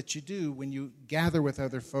questions that you do when you gather with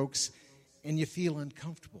other folks and you feel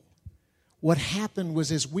uncomfortable. What happened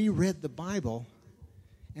was, as we read the Bible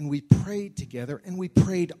and we prayed together and we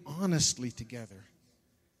prayed honestly together,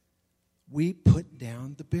 we put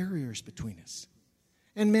down the barriers between us.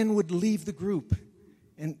 And men would leave the group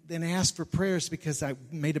and then ask for prayers because I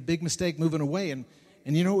made a big mistake moving away. And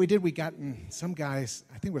you know what we did? We got in some guys,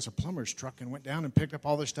 I think it was a plumber's truck, and went down and picked up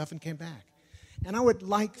all their stuff and came back. And I would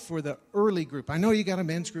like for the early group, I know you got a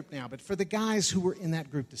men's group now, but for the guys who were in that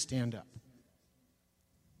group to stand up.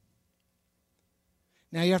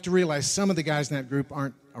 Now you have to realize some of the guys in that group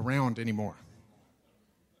aren't around anymore.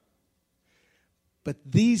 But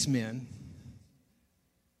these men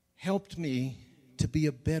helped me to be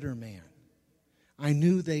a better man. I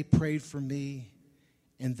knew they prayed for me,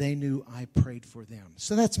 and they knew I prayed for them.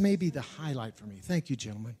 So that's maybe the highlight for me. Thank you,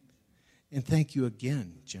 gentlemen. And thank you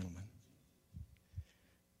again, gentlemen.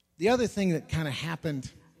 The other thing that kind of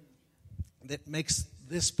happened that makes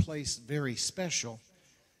this place very special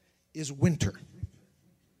is winter.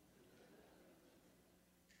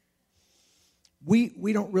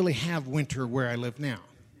 We don't really have winter where I live now.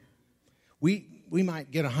 We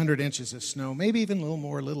might get 100 inches of snow, maybe even a little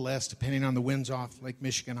more, a little less, depending on the winds off Lake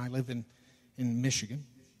Michigan. I live in Michigan.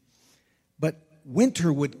 But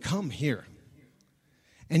winter would come here,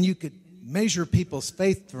 and you could measure people's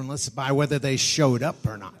faithfulness by whether they showed up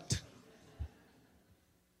or not.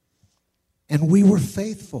 And we were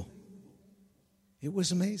faithful. It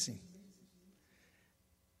was amazing.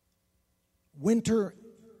 Winter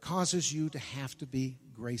causes you to have to be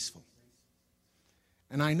graceful.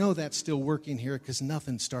 And I know that's still working here because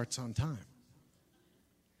nothing starts on time.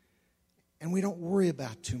 And we don't worry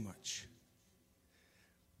about too much.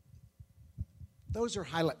 Those are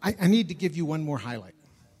highlights. I need to give you one more highlight.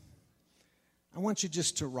 I want you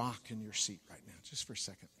just to rock in your seat right now, just for a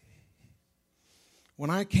second. When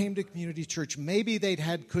I came to Community Church, maybe they'd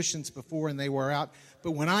had cushions before and they wore out,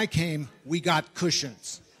 but when I came, we got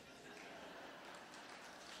cushions.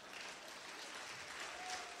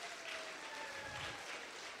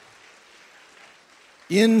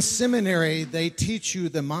 In seminary, they teach you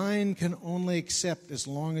the mind can only accept as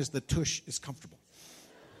long as the tush is comfortable.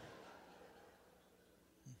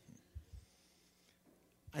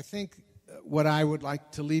 I think what I would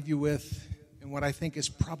like to leave you with, and what I think is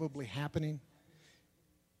probably happening,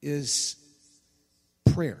 is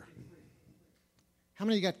prayer. How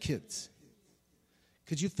many of you got kids?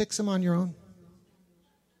 Could you fix them on your own?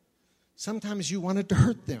 Sometimes you wanted to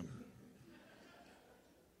hurt them.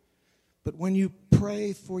 But when you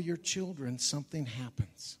pray for your children, something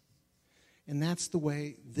happens. And that's the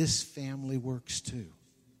way this family works too.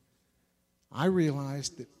 I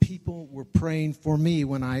realized that people were praying for me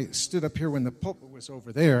when I stood up here when the pulpit was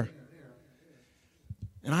over there.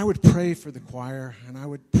 And I would pray for the choir, and I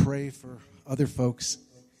would pray for other folks.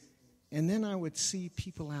 And then I would see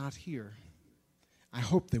people out here. I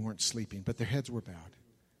hope they weren't sleeping, but their heads were bowed.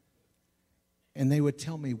 And they would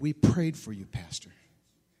tell me, "We prayed for you, Pastor."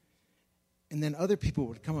 And then other people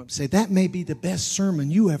would come up and say, "That may be the best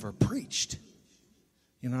sermon you ever preached."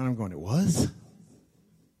 You know, and I'm going, "It was?"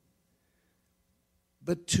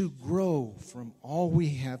 But to grow from all we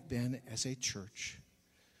have been as a church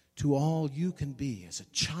to all you can be as a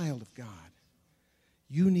child of God,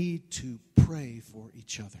 you need to pray for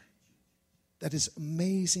each other. That is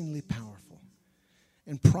amazingly powerful.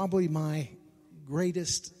 And probably my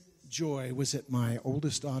greatest joy was at my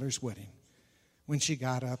oldest daughter's wedding when she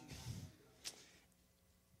got up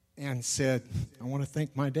and said, "I want to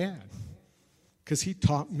thank my dad because he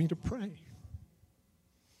taught me to pray."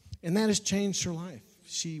 And that has changed her life.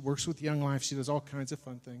 She works with Young Life. She does all kinds of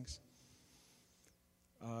fun things.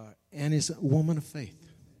 And is a woman of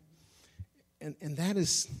faith. And that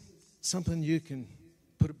is something you can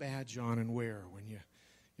put a badge on and wear when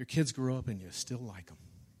your kids grow up and you still like them.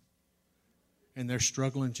 And they're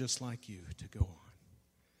struggling just like you to go on.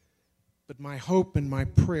 But my hope and my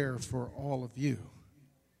prayer for all of you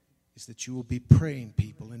is that you will be praying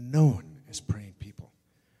people and known as praying people.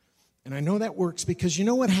 And I know that works because you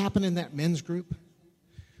know what happened in that men's group?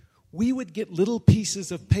 We would get little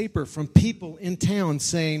pieces of paper from people in town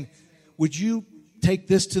saying, "Would you take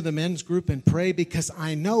this to the men's group and pray? Because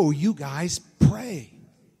I know you guys pray."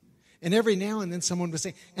 And every now and then someone would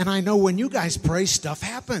say, "And I know when you guys pray, stuff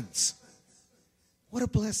happens." What a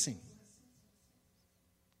blessing.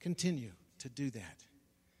 Continue to do that.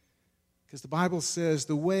 Because the Bible says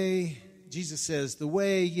Jesus says, the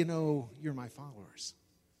way you know you're my followers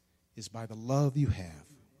is by the love you have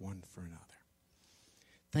one for another.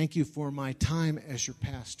 Thank you for my time as your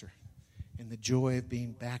pastor and the joy of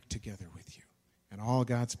being back together with you. And all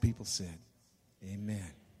God's people said,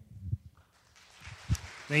 amen.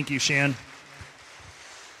 Thank you, Shan.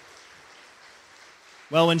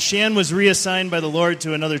 Well, when Shan was reassigned by the Lord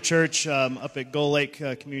to another church up at Gull Lake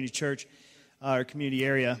Community Church, our community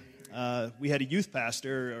area, we had a youth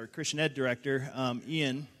pastor or Christian ed director,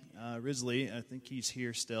 Ian Risley. I think he's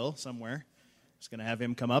here still somewhere. Just going to have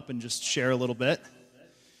him come up and just share a little bit.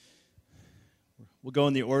 We'll go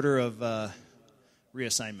in the order of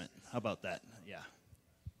reassignment. How about that? Yeah.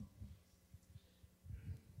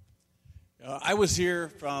 I was here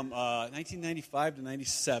from 1995 to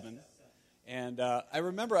 97. And I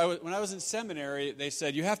remember when I was in seminary, they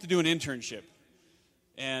said, you have to do an internship.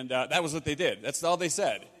 And that was what they did. That's all they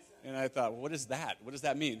said. And I thought, well, what is that? What does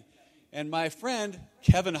that mean? And my friend,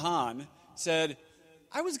 Kevin Hahn, said,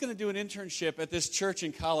 I was going to do an internship at this church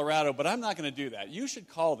in Colorado, but I'm not going to do that. You should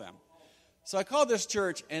call them. So I called this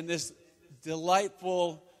church, and this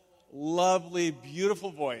delightful, lovely,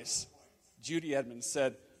 beautiful voice, Judy Edmonds,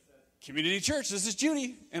 said, Community Church, this is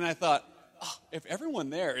Judy. And I thought, oh, if everyone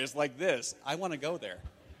there is like this, I want to go there.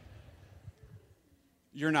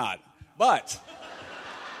 You're not. But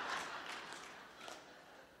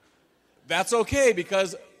that's okay,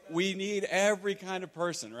 because we need every kind of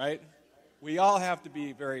person, right? We all have to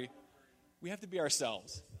be we have to be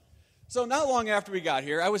ourselves. So not long after we got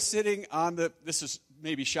here, I was sitting on this is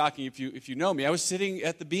maybe shocking if you know me, I was sitting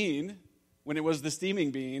at the Bean when it was the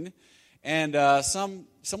Steaming Bean, and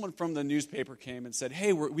someone from the newspaper came and said,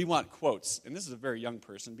 hey, we want quotes. And this is a very young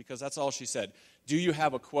person, because that's all she said. Do you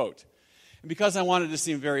have a quote? And because I wanted to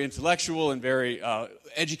seem very intellectual and very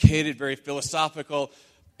educated, very philosophical,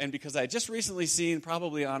 and because I had just recently seen,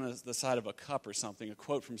 probably on the side of a cup or something, a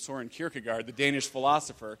quote from Søren Kierkegaard, the Danish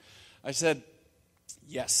philosopher, I said,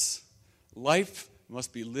 yes, life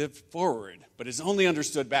must be lived forward, but is only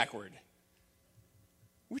understood backward.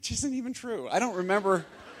 Which isn't even true. I don't remember.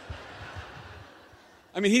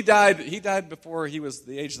 I mean, he died before he was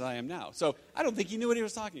the age that I am now. So I don't think he knew what he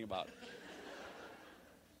was talking about.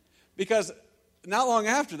 Because not long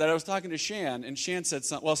after that, I was talking to Shan, and Shan said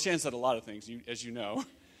something. Well, Shan said a lot of things, as you know.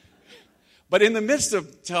 But in the midst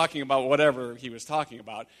of talking about whatever he was talking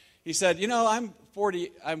about, he said, I'm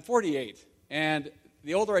 48, and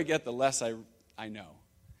the older I get, the less I know.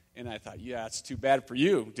 And I thought, yeah, it's too bad for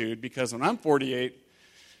you, dude, because when I'm 48,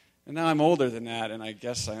 and now I'm older than that, and I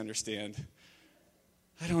guess I understand,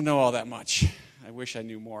 I don't know all that much. I wish I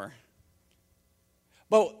knew more.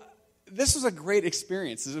 But this was a great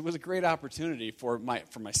experience. It was a great opportunity for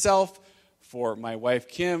myself, for my wife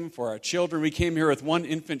Kim, for our children. We came here with one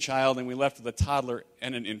infant child, and we left with a toddler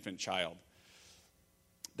and an infant child.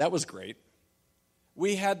 That was great.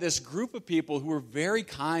 We had this group of people who were very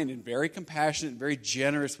kind and very compassionate and very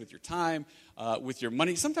generous with your time, with your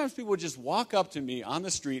money. Sometimes people would just walk up to me on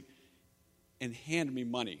the street and hand me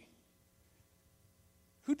money.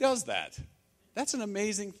 Who does that? That's an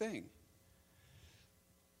amazing thing.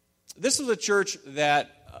 This was a church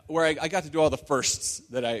where I got to do all the firsts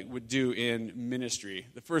that I would do in ministry.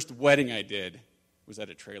 The first wedding I did was at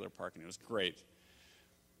a trailer park, and it was great.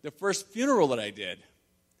 The first funeral that I did,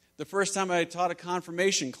 the first time I taught a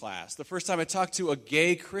confirmation class, the first time I talked to a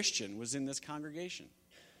gay Christian was in this congregation.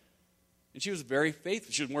 And she was very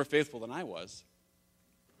faithful. She was more faithful than I was.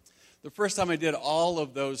 The first time I did all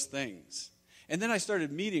of those things. And then I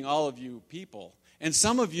started meeting all of you people. And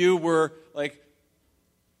some of you were like,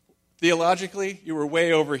 theologically, you were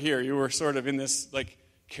way over here. You were sort of in this like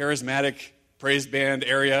charismatic praise band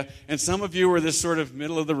area. And some of you were this sort of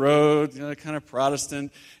middle of the road, kind of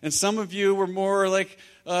Protestant. And some of you were more like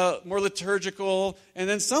more liturgical. And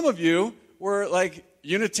then some of you were like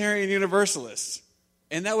Unitarian Universalists.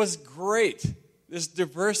 And that was great. This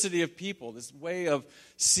diversity of people, this way of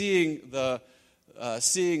seeing the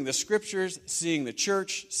scriptures, seeing the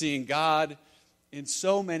church, seeing God in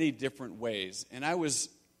so many different ways. And I was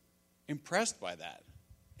impressed by that.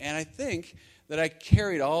 And I think that I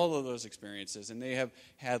carried all of those experiences, and they have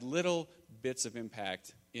had little bits of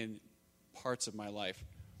impact in parts of my life.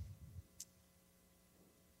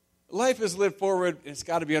 Life is lived forward, and it's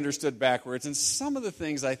got to be understood backwards. And some of the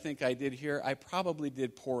things I think I did here, I probably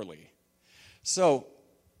did poorly. So,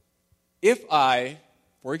 if I,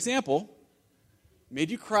 for example, made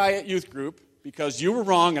you cry at youth group because you were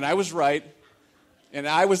wrong and I was right, and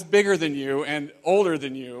I was bigger than you and older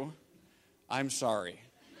than you, I'm sorry.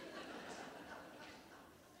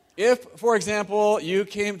 If, for example, you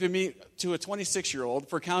came to me to a 26-year-old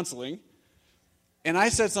for counseling, and I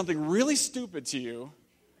said something really stupid to you,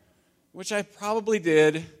 which I probably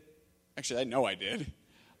did, actually I know I did,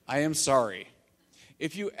 I am sorry.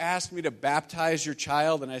 If you asked me to baptize your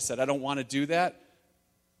child and I said I don't want to do that,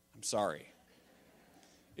 I'm sorry.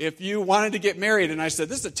 If you wanted to get married and I said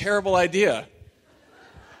this is a terrible idea,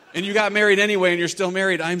 and you got married anyway and you're still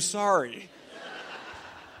married, I'm sorry.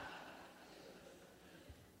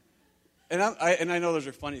 And I know those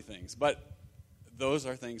are funny things, but those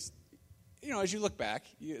are things, as you look back,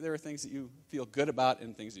 there are things that you feel good about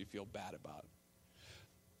and things that you feel bad about.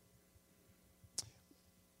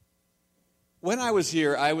 When I was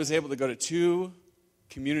here, I was able to go to 2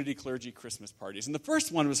 community clergy Christmas parties. And the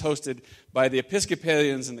first one was hosted by the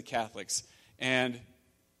Episcopalians and the Catholics, and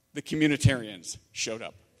the Communitarians showed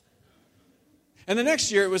up. And the next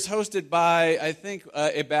year, it was hosted by, I think,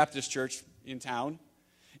 a Baptist church in town,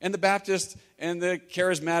 and the Baptists and the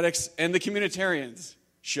Charismatics and the Communitarians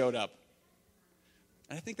showed up.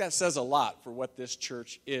 And I think that says a lot for what this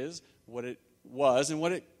church is, what it was, and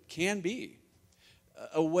what it can be.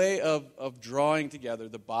 A way of drawing together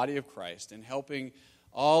the body of Christ and helping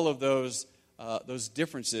all of those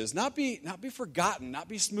differences not be forgotten, not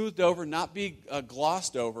be smoothed over, not be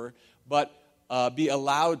glossed over, but be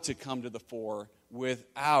allowed to come to the fore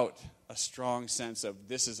without a strong sense of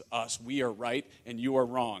this is us, we are right, and you are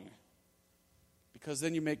wrong. Because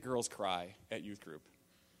then you make girls cry at youth group.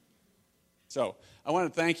 So I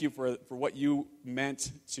want to thank you for what you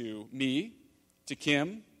meant to me, to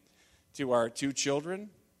Kim, to our 2 children.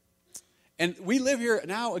 And we live here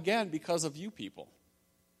now, again, because of you people.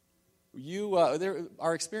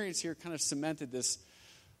 Our experience here kind of cemented this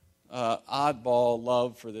oddball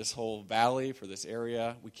love for this whole valley, for this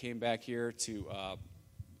area. We came back here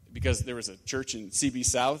because there was a church in CB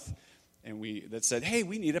South that said, hey,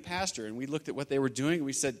 we need a pastor. And we looked at what they were doing, and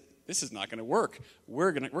we said, this is not going to work.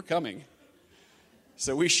 We're coming.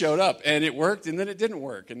 So we showed up, and it worked, and then it didn't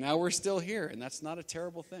work, and now we're still here, and that's not a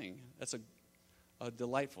terrible thing. That's a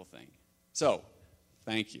delightful thing. So,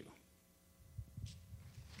 thank you.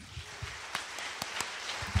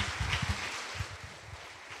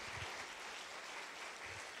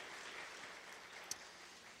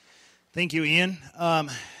 Thank you, Ian.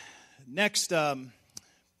 Next,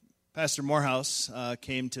 Pastor Morehouse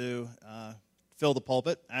came to fill the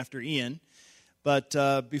pulpit after Ian. But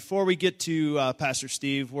before we get to Pastor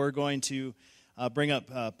Steve, we're going to bring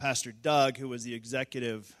up Pastor Doug, who was the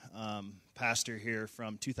executive pastor here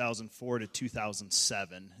from 2004 to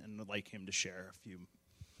 2007, and I'd like him to share a few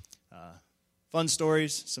fun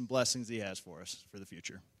stories, some blessings he has for us for the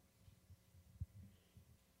future.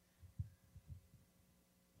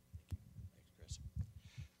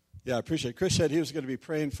 Yeah, I appreciate it. Chris said he was going to be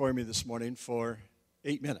praying for me this morning for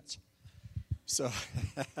 8 minutes. So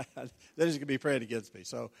then he's going to be praying against me.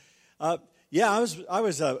 So, I was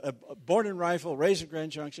born in Rifle, raised in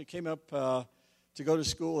Grand Junction, came up to go to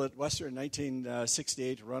school at Western in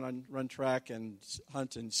 1968 to run track and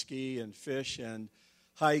hunt and ski and fish and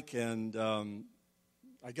hike and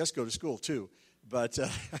I guess go to school too. But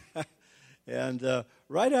and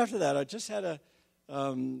right after that, I just had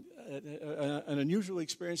an unusual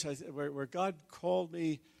experience where God called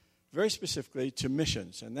me very specifically to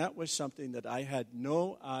missions, and that was something that I had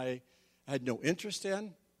no interest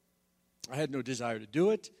in. I had no desire to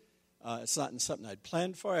do it. It's not something I'd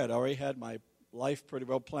planned for. I'd already had my life pretty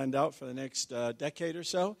well planned out for the next decade or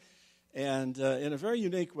so, and in a very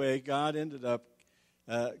unique way, God ended up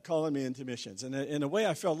calling me into missions. And in a way,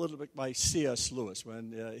 I felt a little bit like C.S. Lewis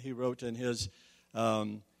when he wrote in his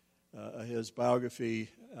biography,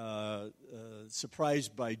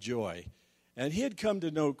 Surprised by Joy. And he had come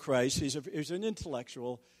to know Christ. He was an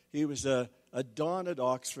intellectual. He was a don at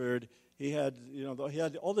Oxford. He had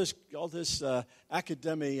all this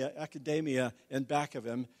academia in back of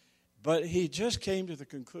him, but he just came to the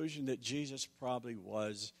conclusion that Jesus probably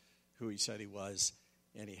was who he said he was,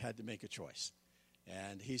 and he had to make a choice.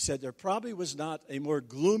 And he said there probably was not a more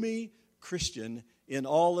gloomy Christian in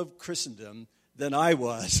all of Christendom than I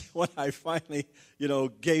was when I finally,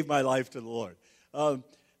 gave my life to the Lord.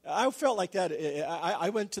 I felt like that. I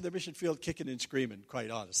went to the mission field kicking and screaming, quite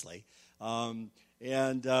honestly.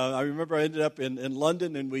 And I remember I ended up in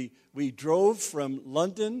London, and we drove from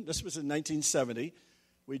London. This was in 1970.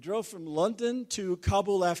 We drove from London to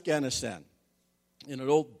Kabul, Afghanistan, in an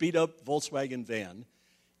old beat-up Volkswagen van.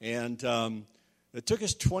 And it took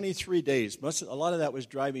us 23 days. A lot of that was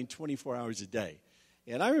driving 24 hours a day.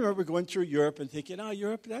 And I remember going through Europe and thinking,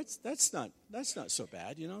 Europe, that's not so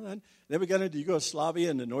bad, And then we got into Yugoslavia,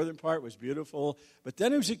 and the northern part was beautiful. But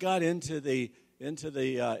then as we got into the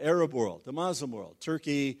Arab world, the Muslim world,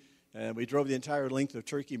 Turkey, and we drove the entire length of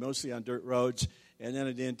Turkey, mostly on dirt roads, and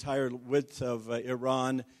then the entire width of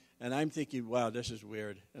Iran. And I'm thinking, wow, this is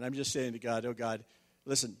weird. And I'm just saying to God, oh, God,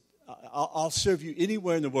 listen, I'll serve you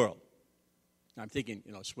anywhere in the world. I'm thinking,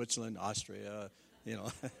 Switzerland, Austria,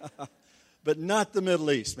 but not the Middle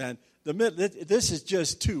East, man. This is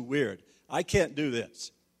just too weird. I can't do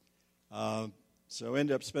this. So I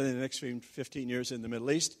ended up spending the next 15 years in the Middle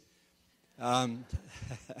East.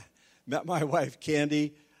 Met my wife,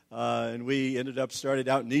 Candy, and we started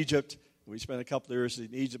out in Egypt. We spent a couple of years in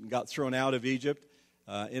Egypt and got thrown out of Egypt.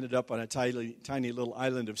 Ended up on a tiny little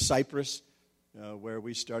island of Cyprus, where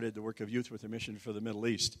we started the work of Youth with a Mission for the Middle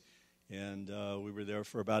East. And we were there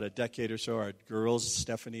for about a decade or so. Our girls,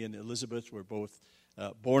 Stephanie and Elizabeth, were both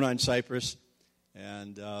born on Cyprus.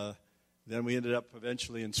 And then we ended up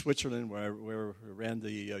eventually in Switzerland, where we ran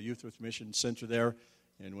the Youth with Mission Center there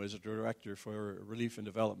and was a director for relief and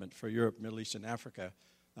development for Europe, Middle East, and Africa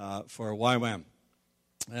for YWAM.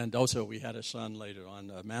 And also we had a son later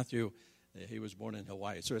on, Matthew. He was born in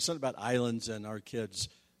Hawaii. So it's something about islands and our kids'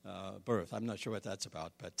 birth. I'm not sure what that's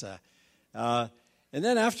about. But and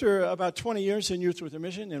then after about 20 years in Youth with a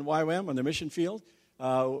Mission in YWAM on the mission field,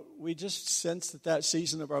 we just sensed that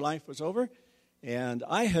season of our life was over. And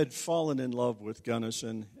I had fallen in love with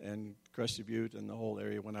Gunnison and Crested Butte and the whole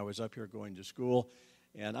area when I was up here going to school.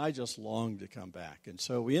 And I just longed to come back. And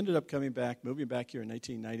so we ended up coming back, moving back here in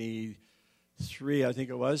 1993, I think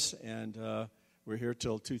it was. And we're here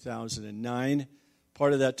till 2009.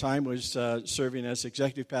 Part of that time was serving as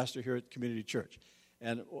executive pastor here at Community Church.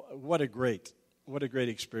 And what a great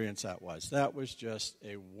experience that was. That was just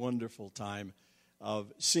a wonderful time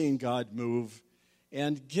of seeing God move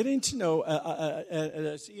and getting to know,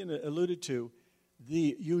 as Ian alluded to,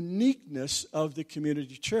 the uniqueness of the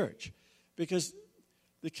Community Church. Because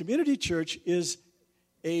the Community Church is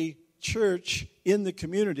a church in the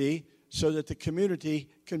community so that the community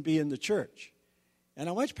can be in the church. And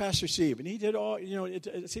I watched Pastor Steve, and he did all,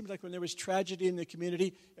 it seemed like when there was tragedy in the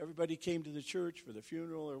community, everybody came to the church for the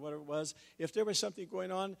funeral or whatever it was. If there was something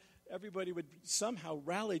going on, everybody would somehow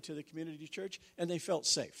rally to the community church, and they felt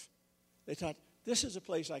safe. They thought, this is a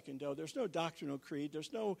place I can go. There's no doctrinal creed.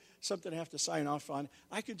 There's no something I have to sign off on.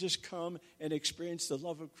 I could just come and experience the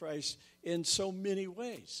love of Christ in so many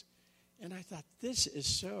ways. And I thought, this is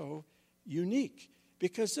so unique,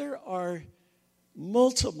 because there are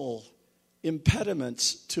multiple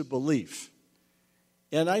impediments to belief.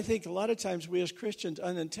 And I think a lot of times we as Christians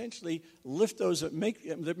unintentionally lift those that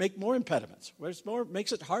make more impediments, where it's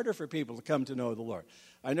makes it harder for people to come to know the Lord.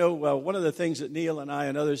 I know one of the things that Neil and I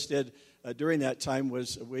and others did during that time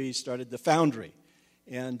was we started the Foundry.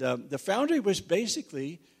 And the Foundry was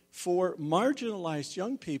basically for marginalized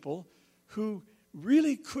young people who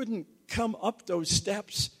really couldn't come up those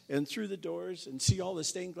steps and through the doors and see all the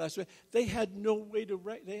stained glass. They had no way to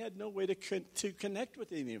connect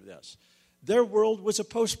with any of this. Their world was a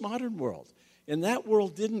postmodern world, and that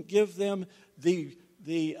world didn't give them the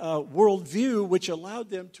worldview which allowed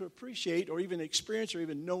them to appreciate or even experience or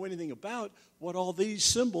even know anything about what all these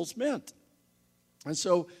symbols meant. And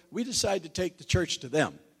so we decided to take the church to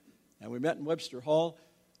them. And we met in Webster Hall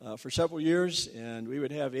for several years, and we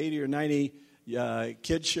would have 80 or 90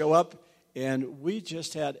 kids show up, and we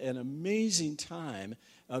just had an amazing time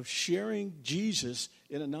of sharing Jesus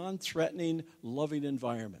in a non-threatening, loving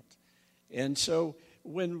environment. And so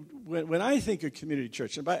when I think of community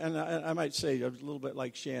church, and I might say a little bit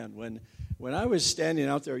like Shan, when I was standing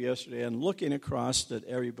out there yesterday and looking across at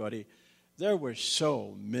everybody, there were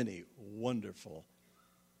so many wonderful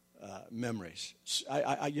memories.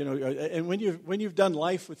 And when you've done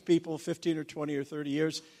life with people 15 or 20 or 30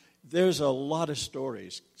 years, there's a lot of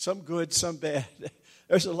stories, some good, some bad.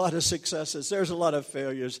 There's a lot of successes. There's a lot of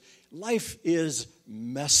failures. Life is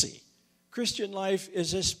messy. Christian life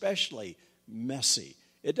is especially messy.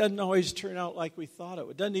 It doesn't always turn out like we thought it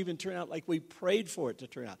would. It doesn't even turn out like we prayed for it to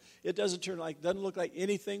turn out. It doesn't look like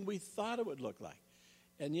anything we thought it would look like.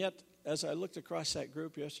 And yet, as I looked across that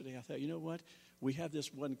group yesterday, I thought, you know what? We have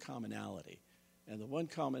this one commonality. And the one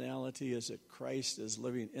commonality is that Christ is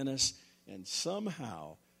living in us, and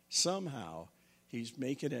somehow, He's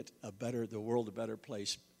making it the world a better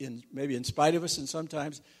place, maybe in spite of us and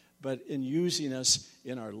sometimes, but in using us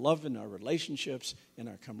in our love, in our relationships, in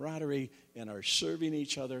our camaraderie, in our serving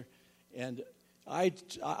each other. And I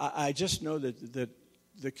just know that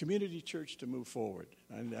the community church to move forward.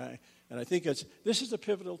 And I think this is a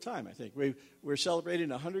pivotal time, I think. We're celebrating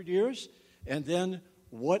 100 years, and then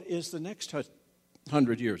what is the next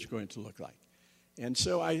 100 years going to look like? And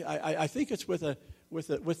so I think it's with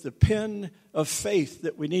the pen of faith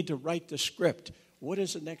that we need to write the script. What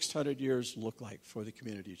does the next 100 years look like for the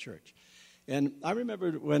community church? And I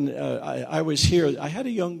remember when I was here, I had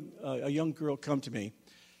a young girl come to me,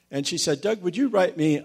 and she said, "Doug, would you write me